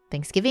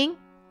Thanksgiving,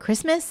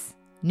 Christmas,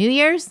 New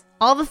Year's,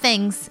 all the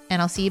things.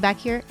 And I'll see you back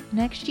here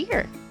next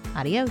year.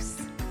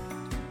 Adios.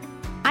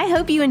 I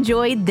hope you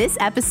enjoyed this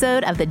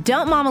episode of the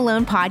Don't Mom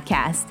Alone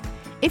podcast.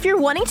 If you're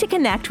wanting to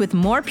connect with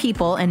more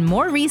people and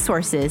more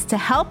resources to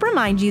help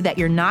remind you that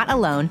you're not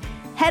alone,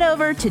 head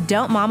over to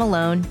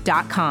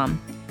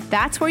don'tmomalone.com.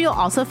 That's where you'll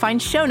also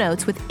find show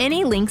notes with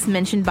any links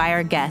mentioned by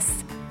our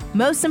guests.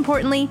 Most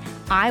importantly,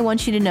 I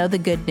want you to know the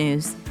good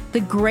news,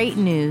 the great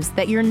news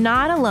that you're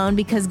not alone,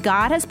 because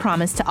God has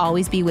promised to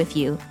always be with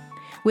you.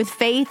 With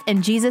faith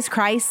in Jesus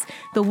Christ,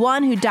 the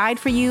one who died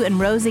for you and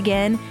rose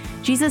again,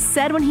 Jesus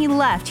said when he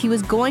left, he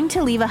was going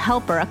to leave a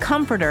helper, a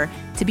comforter,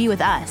 to be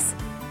with us.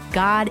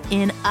 God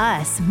in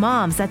us.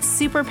 Moms, that's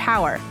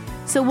superpower.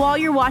 So while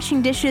you're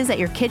washing dishes at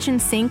your kitchen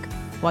sink,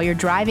 while you're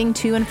driving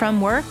to and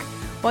from work,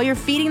 while you're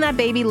feeding that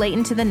baby late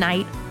into the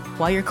night,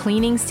 while you're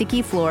cleaning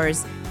sticky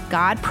floors,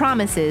 God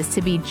promises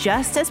to be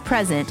just as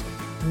present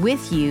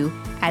with you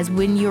as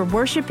when you're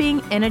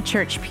worshiping in a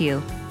church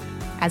pew.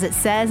 As it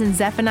says in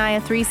Zephaniah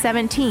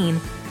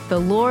 3:17, the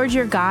Lord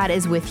your God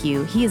is with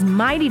you. He is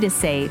mighty to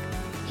save.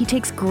 He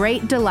takes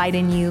great delight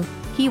in you.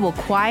 He will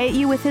quiet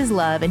you with his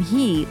love, and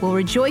he will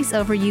rejoice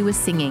over you with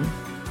singing.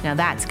 Now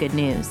that's good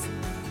news.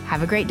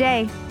 Have a great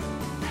day.